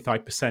 look,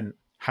 45%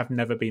 have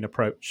never been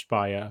approached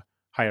by a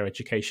higher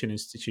education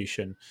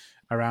institution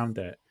around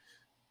it.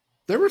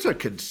 There was a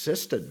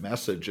consistent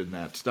message in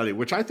that study,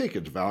 which I think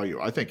is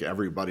valuable. I think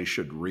everybody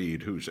should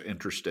read who's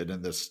interested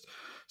in this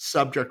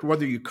subject,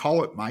 whether you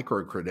call it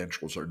micro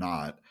credentials or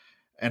not.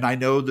 And I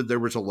know that there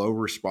was a low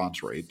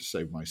response rate, to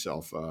save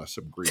myself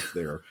some grief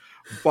there,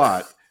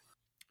 but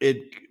it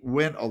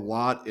went a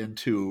lot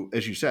into,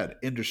 as you said,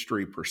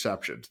 industry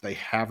perceptions. They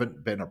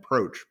haven't been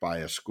approached by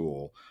a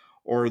school,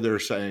 or they're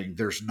saying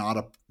there's not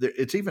a,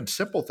 it's even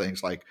simple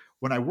things like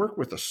when I work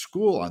with a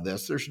school on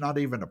this, there's not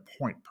even a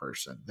point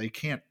person. They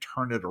can't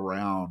turn it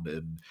around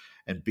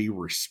and be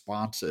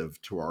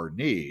responsive to our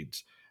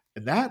needs.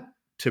 And that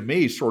to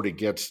me sort of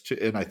gets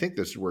to, and I think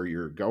this is where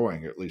you're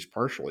going, at least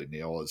partially,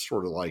 Neil, is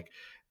sort of like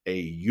a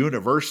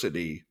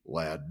university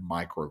led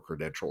micro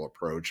credential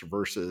approach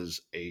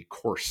versus a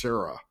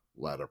Coursera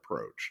led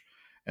approach.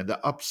 And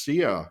the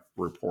UPSEA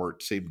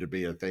report seemed to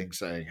be a thing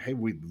saying, hey,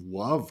 we'd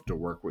love to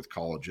work with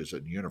colleges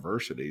and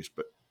universities,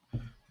 but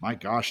my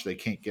gosh, they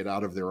can't get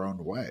out of their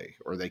own way,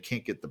 or they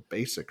can't get the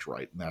basics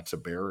right. And that's a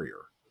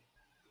barrier.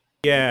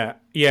 Yeah,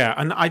 yeah.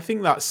 And I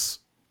think that's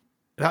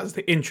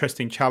the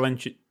interesting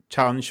challenge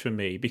for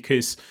me,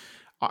 because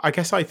I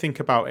guess I think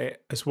about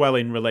it as well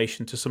in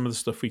relation to some of the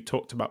stuff we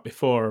talked about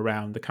before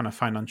around the kind of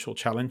financial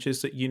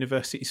challenges that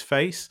universities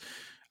face.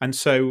 And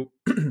so,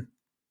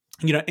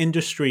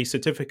 industry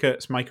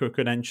certificates, micro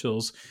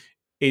credentials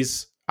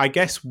is, I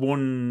guess,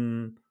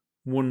 one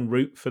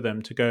route for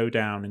them to go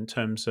down in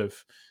terms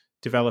of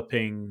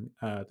developing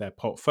their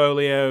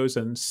portfolios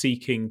and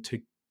seeking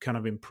to kind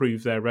of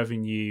improve their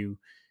revenue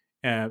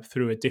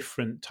through a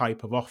different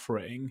type of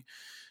offering.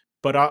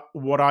 But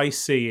what I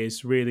see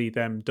is really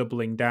them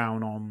doubling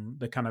down on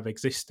the kind of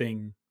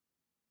existing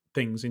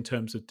things in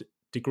terms of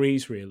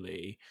degrees,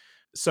 really.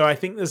 So I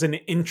think there's an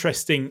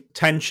interesting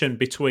tension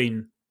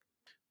between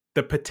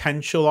the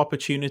potential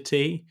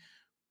opportunity,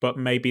 but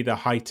maybe the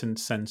heightened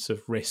sense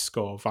of risk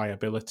or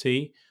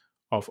viability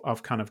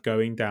of kind of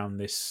going down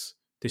this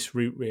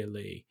route,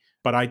 really.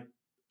 But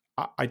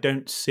I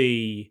don't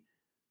see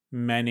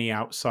many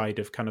outside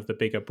of kind of the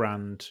bigger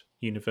brand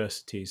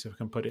universities, if I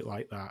can put it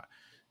like that,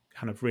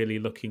 kind of really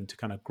looking to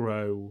kind of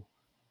grow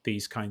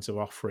these kinds of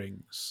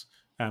offerings.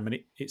 And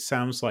it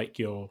sounds like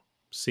you're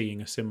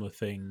seeing a similar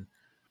thing.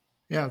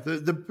 Yeah,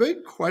 the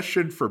big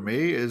question for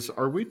me is: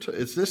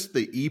 is this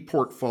the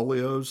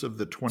e-portfolios of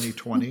the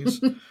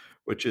 2020s,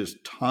 which is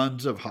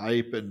tons of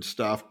hype and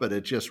stuff, but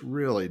it just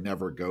really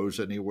never goes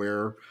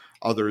anywhere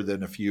other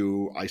than a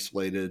few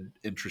isolated,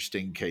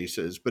 interesting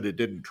cases, but it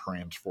didn't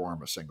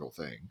transform a single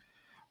thing?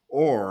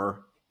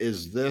 Or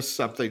is this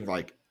something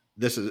like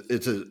is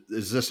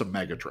this a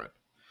megatrend?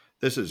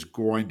 This is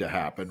going to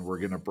happen. We're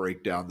going to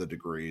break down the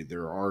degree.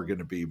 There are going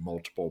to be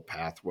multiple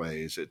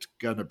pathways. It's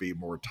going to be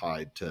more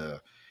tied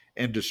to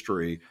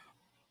industry.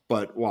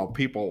 But while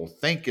people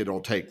think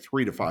it'll take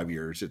 3 to 5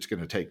 years, it's going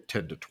to take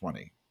 10 to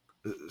 20.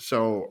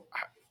 So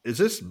is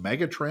this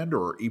megatrend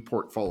or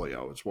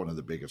e-portfolio? It's one of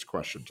the biggest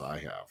questions I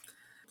have.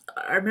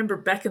 I remember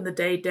back in the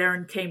day,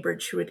 Darren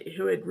Cambridge, who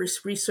had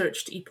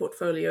researched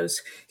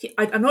e-portfolios.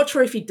 I'm not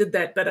sure if he did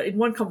that, but in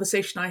one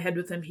conversation I had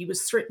with him, he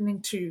was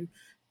threatening to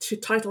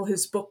title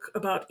his book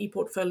about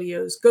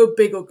e-portfolios "Go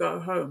Big or Go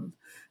Home,"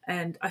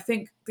 and I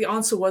think the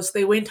answer was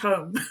they went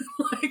home.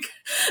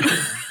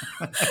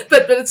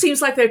 but it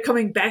seems like they're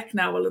coming back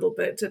now a little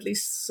bit. At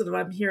least, sort of,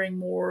 I'm hearing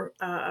more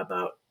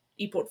about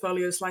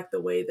e-portfolios, like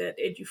the way that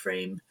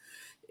EduFrame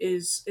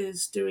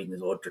is doing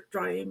this, or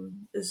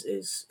Dream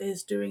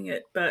is doing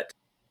it. But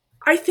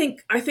I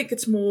think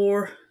it's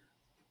more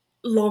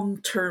long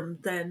term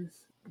than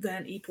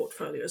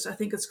e-portfolios. I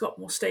think it's got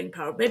more staying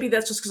power. Maybe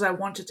that's just because I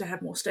wanted to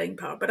have more staying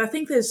power. But I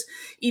think there's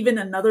even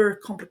another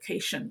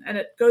complication, and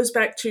it goes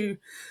back to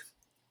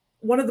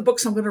one of the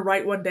books I'm going to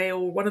write one day,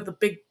 or one of the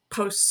big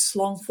posts,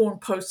 long form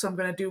posts I'm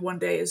going to do one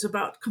day, is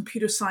about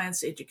computer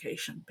science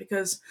education.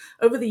 Because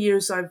over the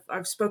years,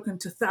 I've spoken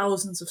to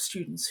thousands of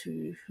students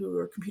who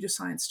are computer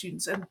science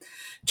students, and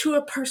to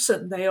a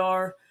person, they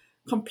are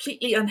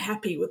completely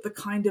unhappy with the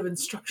kind of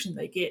instruction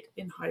they get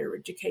in higher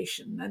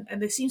education.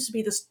 And there seems to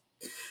be this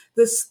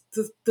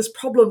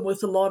problem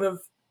with a lot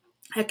of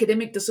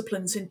academic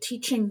disciplines in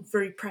teaching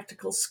very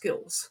practical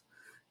skills.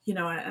 And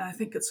I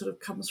think it sort of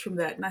comes from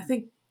that. And I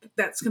think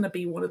that's going to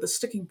be one of the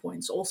sticking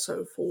points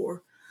also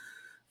for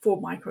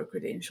micro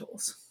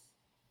credentials.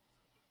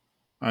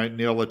 All right,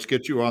 Neil, let's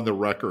get you on the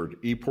record.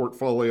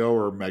 E-portfolio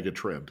or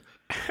megatrend?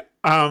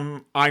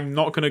 I'm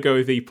not going to go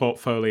with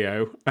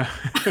e-portfolio,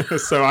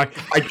 so I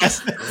guess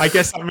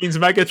that means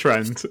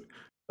megatrend.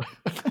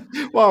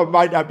 Well, it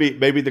might not be.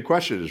 Maybe the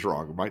question is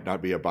wrong. It might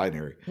not be a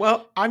binary.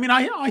 Well, I mean,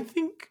 I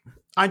think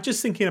I'm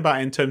just thinking about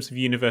it in terms of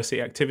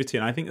university activity,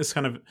 and I think there's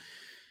kind of,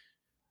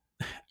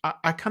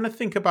 I kind of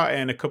think about it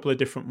in a couple of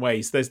different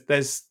ways.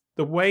 There's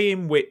the way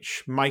in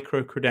which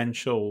micro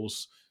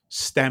credentials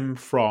stem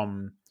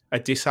from a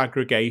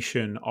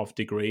disaggregation of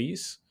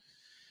degrees,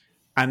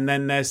 and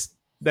then there's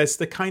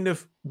the kind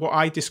of what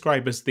I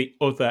describe as the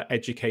other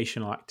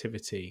educational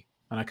activity,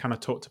 and I kind of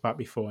talked about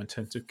before in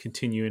terms of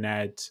continuing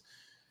ed.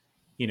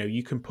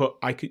 You could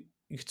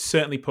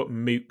certainly put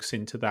MOOCs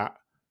into that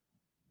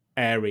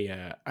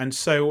area, and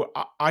so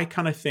I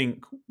kind of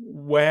think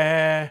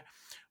where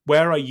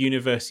are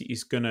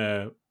universities going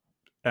to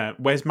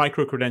where's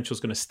micro credentials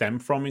going to stem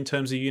from in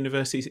terms of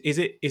universities?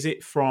 Is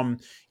it from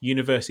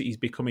universities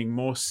becoming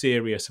more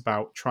serious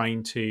about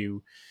trying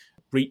to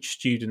reach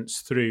students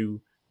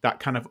through that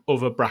kind of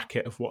other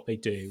bracket of what they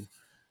do,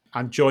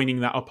 and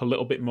joining that up a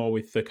little bit more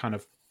with the kind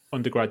of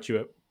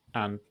undergraduate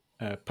and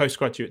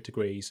postgraduate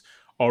degrees,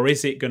 or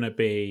is it going to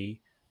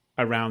be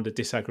around a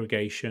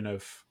disaggregation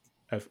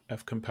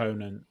of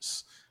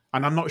components?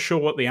 And I'm not sure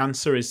what the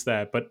answer is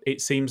there, but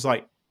it seems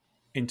like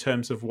in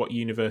terms of what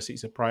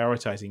universities are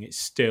prioritizing, it's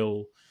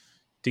still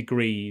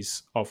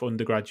degrees of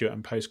undergraduate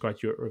and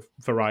postgraduate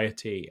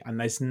variety, and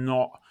there's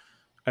not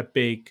a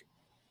big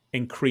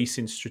increase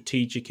in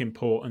strategic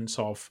importance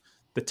of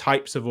the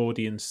types of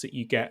audience that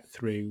you get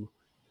through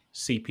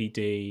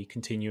CPD,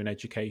 continuing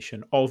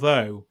education.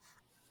 Although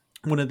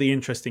one of the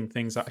interesting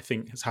things that I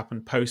think has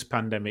happened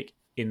post-pandemic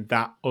in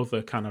that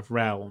other kind of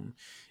realm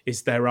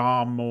is there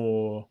are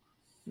more,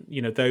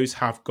 those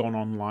have gone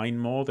online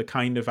more. The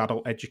kind of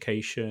adult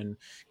education,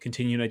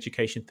 continuing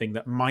education thing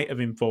that might have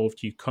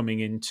involved you coming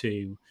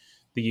into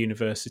the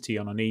university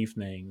on an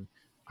evening.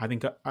 I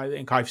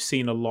think I've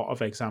seen a lot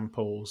of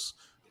examples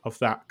of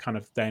that kind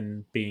of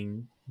then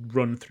being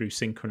run through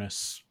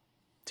synchronous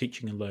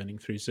teaching and learning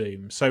through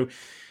Zoom. So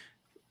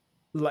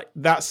like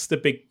that's the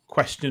big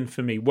question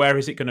for me. Where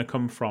is it going to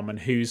come from, and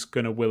who's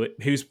going to will it?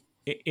 Who's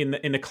in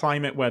a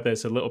climate where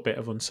there's a little bit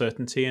of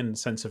uncertainty and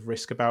sense of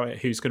risk about it?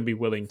 Who's going to be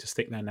willing to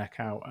stick their neck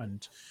out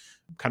and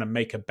kind of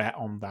make a bet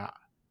on that?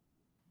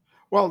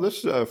 Well,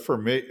 this for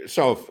me.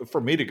 So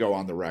for me to go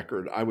on the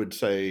record, I would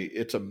say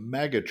it's a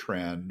mega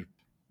trend.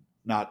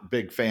 Not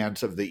big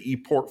fans of the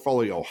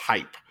e-portfolio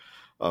hype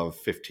of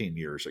 15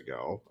 years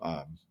ago.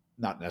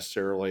 Not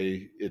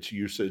necessarily its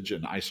usage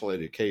in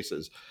isolated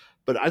cases,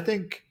 but I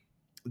think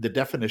the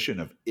definition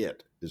of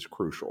it is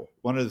crucial.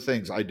 One of the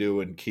things I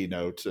do in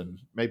keynotes, and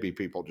maybe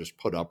people just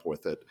put up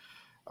with it,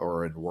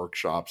 or in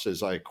workshops,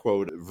 is I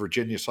quote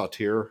Virginia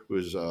Satir,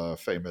 who's a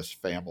famous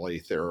family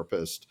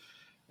therapist,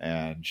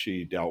 and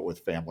she dealt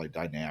with family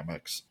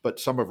dynamics. But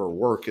some of her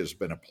work has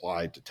been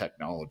applied to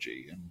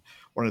technology. And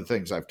one of the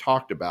things I've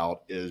talked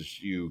about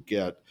is you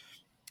get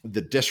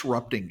the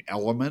disrupting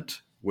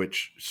element,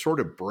 which sort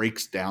of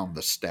breaks down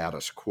the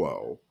status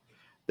quo.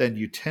 Then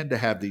you tend to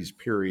have these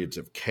periods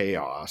of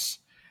chaos.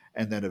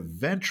 And then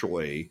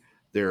eventually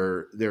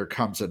there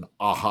comes an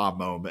aha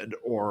moment,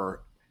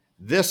 or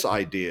this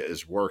idea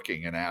is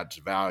working and adds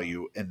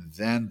value, and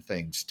then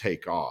things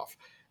take off.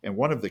 And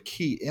one of the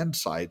key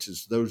insights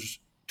is those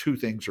two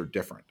things are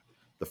different.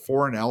 The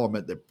foreign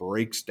element that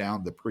breaks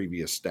down the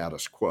previous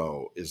status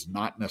quo is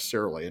not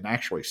necessarily, and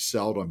actually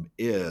seldom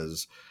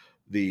is,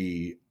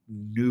 the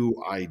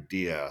new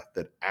idea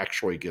that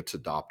actually gets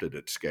adopted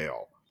at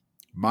scale.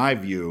 My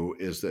view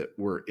is that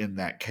we're in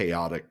that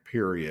chaotic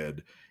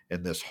period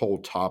in this whole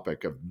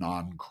topic of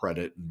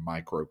non-credit and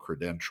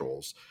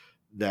micro-credentials,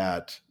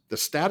 that the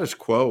status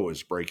quo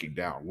is breaking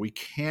down. We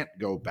can't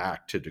go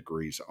back to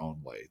degrees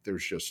only.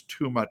 There's just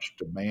too much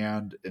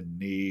demand and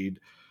need.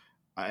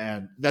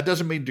 And that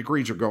doesn't mean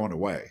degrees are going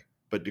away,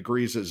 but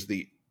degrees is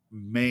the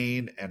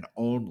main and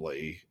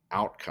only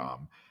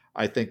outcome.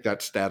 I think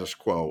that status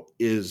quo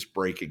is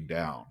breaking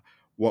down.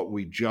 What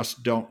we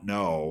just don't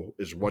know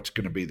is what's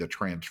going to be the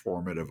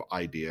transformative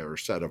idea or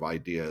set of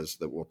ideas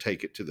that will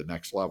take it to the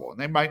next level. And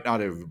they might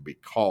not even be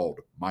called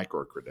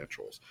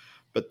micro-credentials,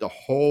 but the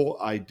whole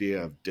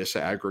idea of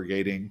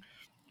disaggregating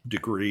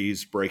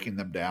degrees, breaking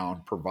them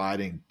down,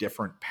 providing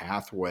different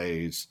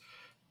pathways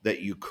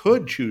that you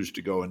could choose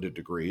to go into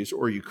degrees,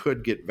 or you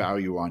could get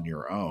value on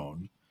your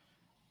own,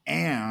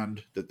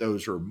 and that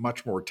those are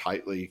much more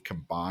tightly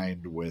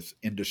combined with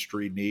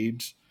industry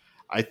needs.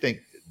 I think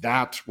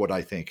that's what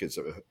I think is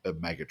a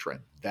megatrend.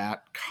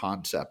 That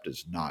concept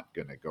is not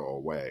going to go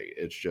away.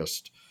 It's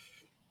just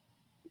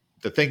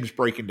the things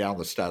breaking down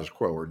the status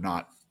quo are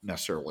not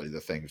necessarily the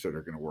things that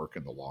are going to work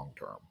in the long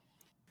term.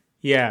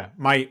 Yeah,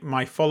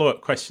 my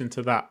follow-up question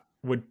to that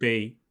would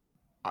be,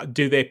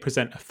 do they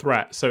present a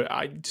threat? So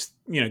I just,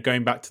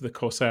 going back to the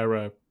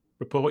Coursera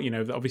report,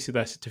 obviously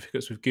their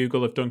certificates with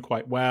Google have done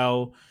quite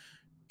well.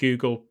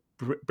 Google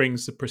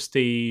brings the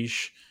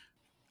prestige,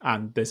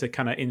 and there's a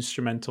kind of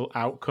instrumental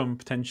outcome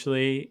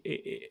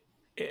potentially.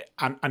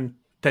 And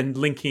then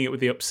linking it with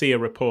the UPSEA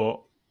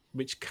report,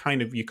 which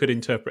kind of you could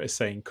interpret as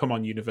saying, come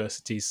on,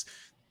 universities,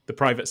 the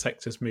private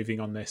sector's moving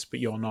on this, but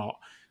you're not.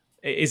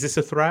 Is this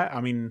a threat?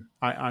 I mean,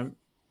 I'm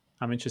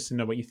interested to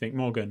know what you think,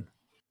 Morgan.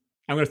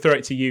 I'm going to throw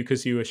it to you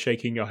because you were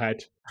shaking your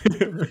head.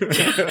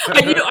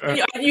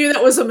 I knew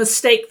that was a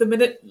mistake the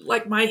minute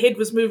like my head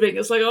was moving.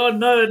 It's like, oh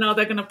no, now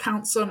they're going to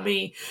pounce on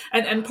me.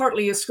 And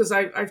partly it's because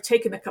I've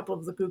taken a couple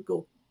of the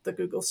Google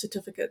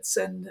certificates,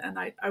 and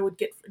I would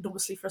get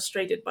enormously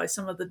frustrated by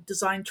some of the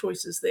design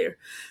choices there.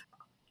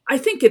 I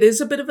think it is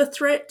a bit of a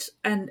threat,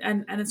 and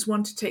it's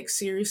one to take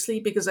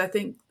seriously, because I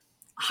think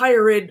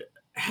higher ed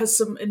has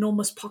some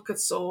enormous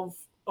pockets of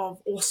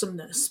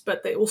awesomeness,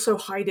 but they also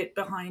hide it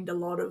behind a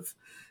lot of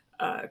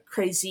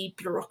crazy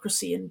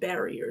bureaucracy and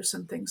barriers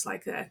and things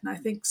like that. And I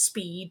think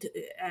speed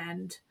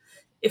and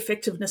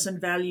effectiveness and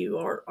value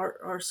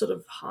are sort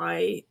of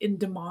high in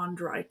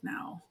demand right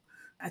now,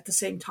 at the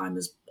same time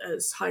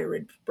as higher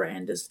ed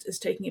brand is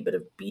taking a bit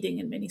of beating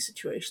in many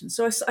situations.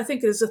 So I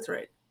think it is a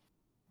threat.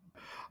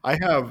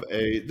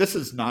 This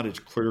is not as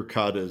clear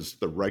cut as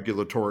the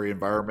regulatory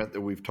environment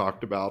that we've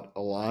talked about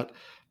a lot,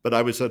 but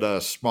I was at a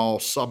small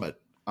summit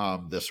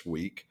this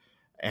week,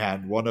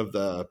 And one of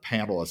the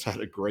panelists had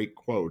a great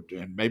quote,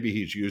 and maybe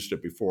he's used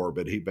it before,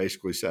 but he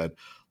basically said,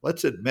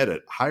 let's admit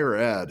it, higher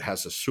ed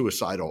has a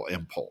suicidal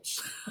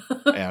impulse.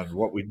 And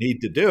what we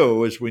need to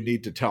do is we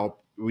need to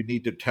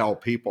tell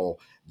people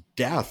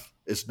death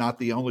is not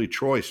the only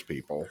choice,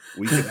 people.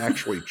 We can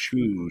actually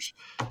choose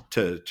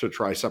to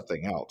try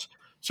something else.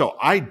 So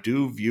I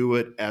do view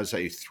it as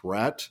a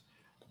threat,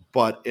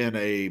 but in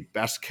a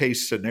best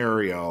case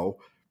scenario,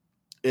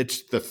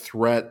 it's the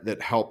threat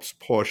that helps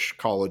push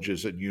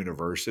colleges and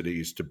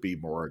universities to be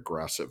more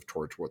aggressive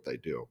towards what they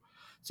do.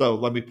 So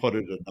let me put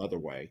it another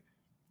way.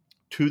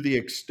 To the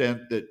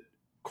extent that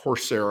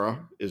Coursera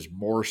is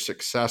more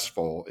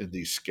successful in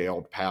these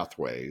scaled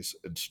pathways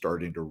and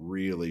starting to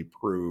really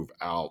prove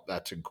out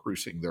that's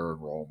increasing their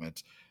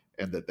enrollment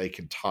and that they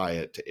can tie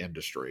it to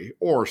industry,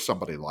 or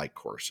somebody like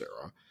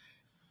Coursera,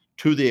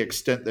 to the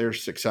extent they're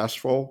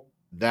successful,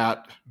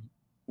 that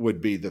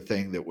would be the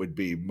thing that would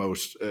be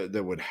most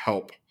that would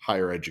help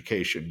higher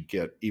education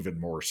get even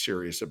more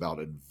serious about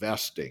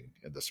investing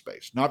in the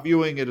space, not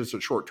viewing it as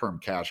a short-term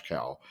cash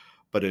cow,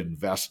 but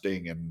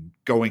investing and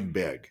going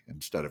big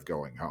instead of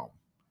going home.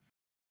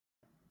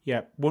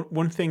 Yeah,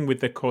 one thing with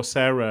the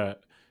Coursera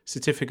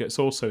certificates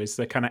also is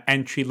the kind of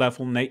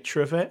entry-level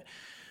nature of it.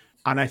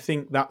 And I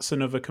think that's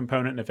another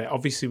component of it.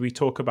 Obviously, we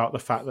talk about the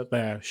fact that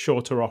they're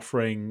shorter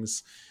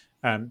offerings,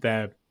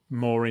 they're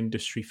more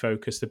industry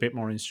focused, a bit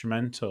more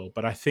instrumental.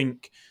 But I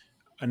think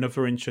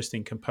another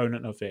interesting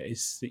component of it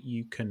is that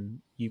you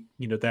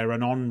know, they're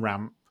an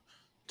on-ramp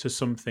to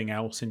something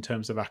else in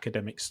terms of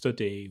academic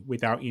study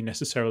without you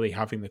necessarily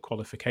having the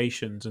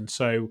qualifications. And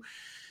so,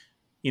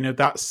 you know,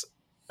 that's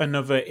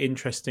another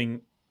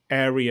interesting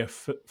area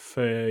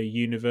for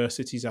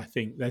universities. I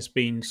think there's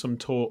been some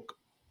talk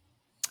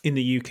in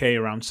the UK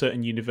around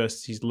certain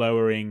universities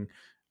lowering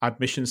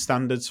admission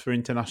standards for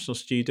international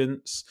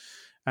students.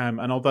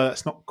 And although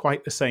that's not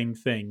quite the same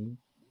thing,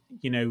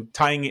 you know,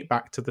 tying it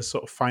back to the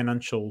sort of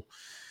financial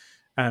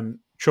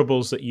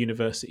troubles that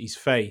universities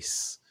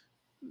face,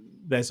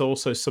 there's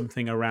also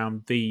something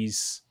around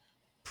these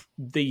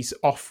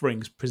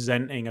offerings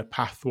presenting a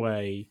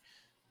pathway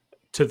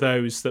to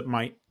those that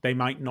they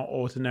might not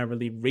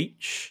ordinarily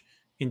reach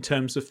in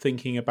terms of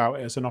thinking about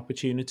it as an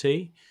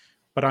opportunity.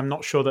 But I'm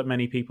not sure that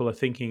many people are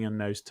thinking in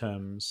those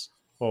terms,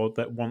 or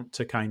that want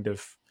to kind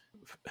of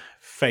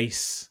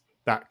face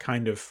that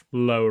kind of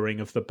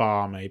lowering of the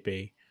bar,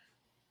 maybe.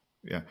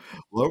 Yeah.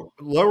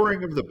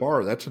 Lowering of the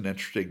bar, that's an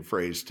interesting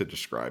phrase to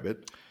describe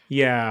it.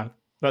 Yeah,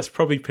 that's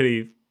probably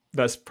pretty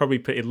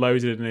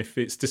loaded, and if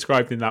it's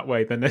described in that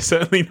way, then they're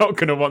certainly not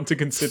going to want to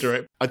consider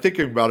it. I'm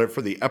thinking about it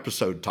for the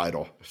episode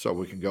title, so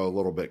we can go a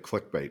little bit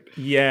clickbait.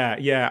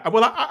 Yeah.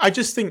 Well, I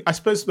just think, I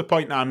suppose the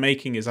point that I'm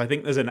making is I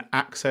think there's an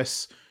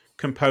access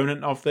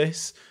component of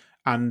this,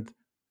 and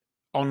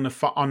on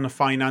the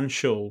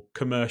financial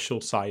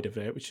commercial side of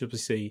it, which is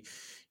obviously,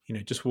 you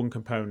know, just one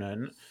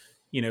component,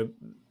 you know,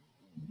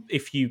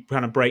 if you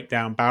kind of break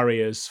down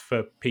barriers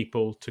for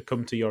people to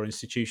come to your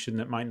institution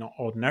that might not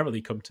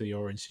ordinarily come to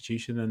your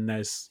institution, then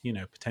there's, you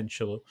know,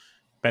 potential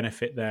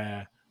benefit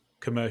there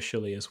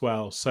commercially as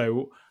well.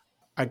 So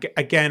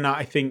again,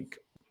 I think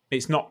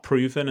it's not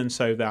proven, and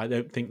so that I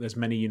don't think there's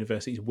many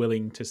universities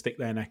willing to stick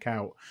their neck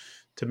out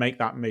to make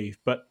that move.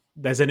 But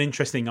there's an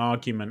interesting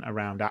argument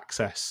around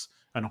access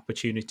and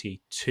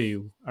opportunity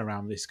too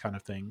around this kind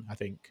of thing, I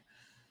think.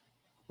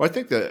 Well, I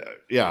think that,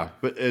 yeah,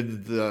 but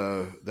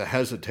the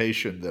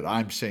hesitation that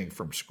I'm seeing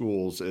from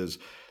schools is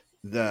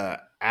the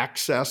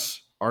access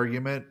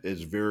argument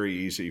is very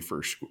easy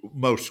for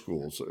most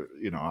schools,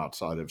 you know,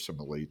 outside of some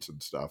elites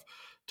and stuff,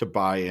 to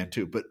buy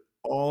into, but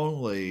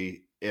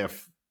only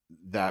if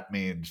that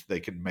means they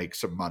can make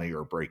some money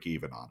or break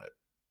even on it.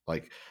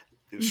 Like,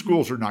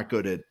 schools are not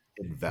good at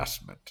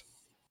investment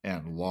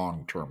and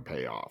long-term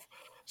payoff.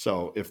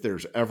 So if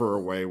there's ever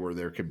a way where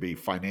there can be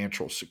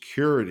financial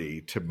security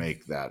to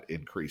make that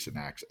increase in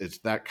access, it's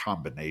that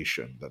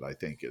combination that I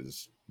think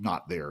is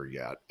not there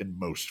yet in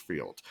most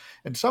fields.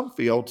 In some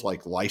fields,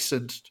 like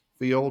licensed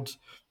fields,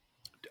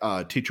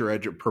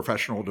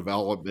 professional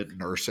development,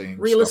 nursing,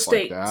 real stuff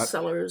like estate that.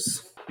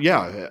 sellers.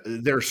 Yeah,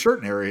 there are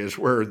certain areas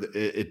where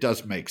it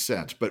does make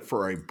sense, but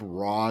for a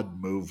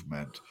broad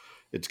movement,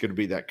 it's going to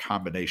be that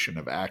combination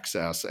of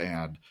access,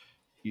 and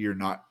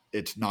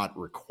it's not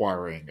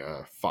requiring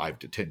a 5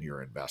 to 10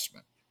 year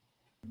investment.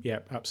 Yeah,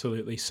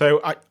 absolutely.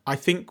 So I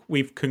think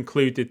we've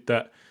concluded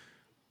that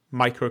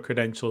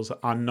microcredentials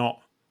are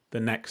not the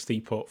next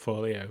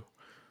ePortfolio.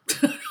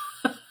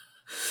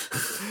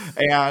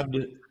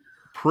 And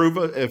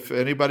if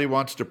anybody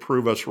wants to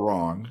prove us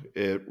wrong,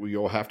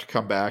 you'll have to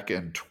come back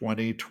in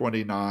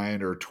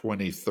 2029 or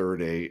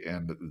 2030,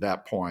 and at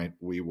that point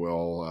we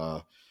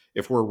will,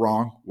 if we're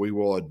wrong, we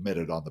will admit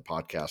it on the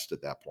podcast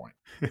at that point.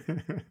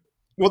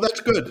 Well,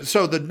 that's good.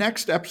 So the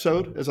next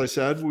episode, as I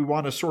said, we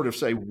want to sort of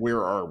say,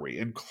 where are we?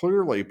 And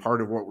clearly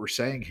part of what we're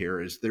saying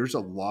here is there's a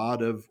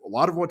lot of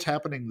what's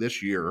happening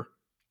this year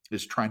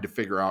is trying to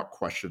figure out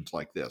questions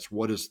like this.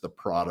 What is the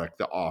product,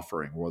 the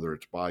offering, whether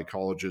it's by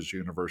colleges,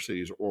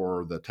 universities,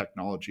 or the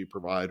technology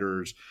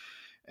providers,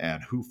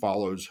 and who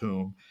follows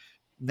whom?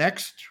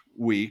 Next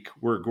week,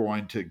 we're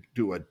going to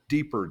do a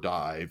deeper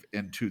dive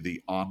into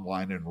the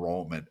online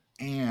enrollment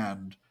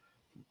and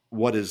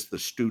what is the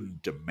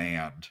student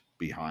demand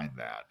behind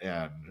that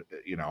and,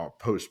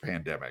 post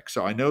pandemic.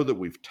 So I know that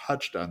we've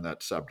touched on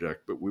that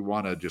subject, but we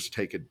want to just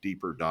take a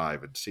deeper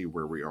dive and see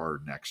where we are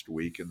next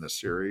week in the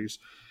series.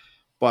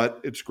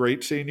 But it's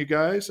great seeing you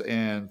guys,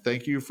 and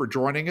thank you for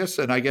joining us.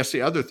 And I guess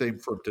the other thing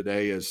from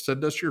today is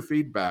send us your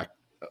feedback,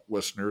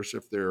 listeners,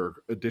 if there are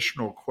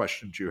additional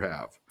questions you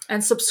have.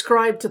 And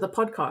subscribe to the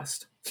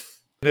podcast.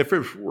 And if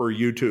it were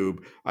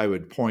YouTube, I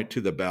would point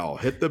to the bell.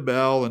 Hit the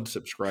bell and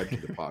subscribe to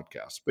the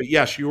podcast. But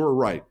yes, you were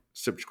right.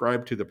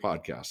 Subscribe to the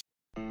podcast.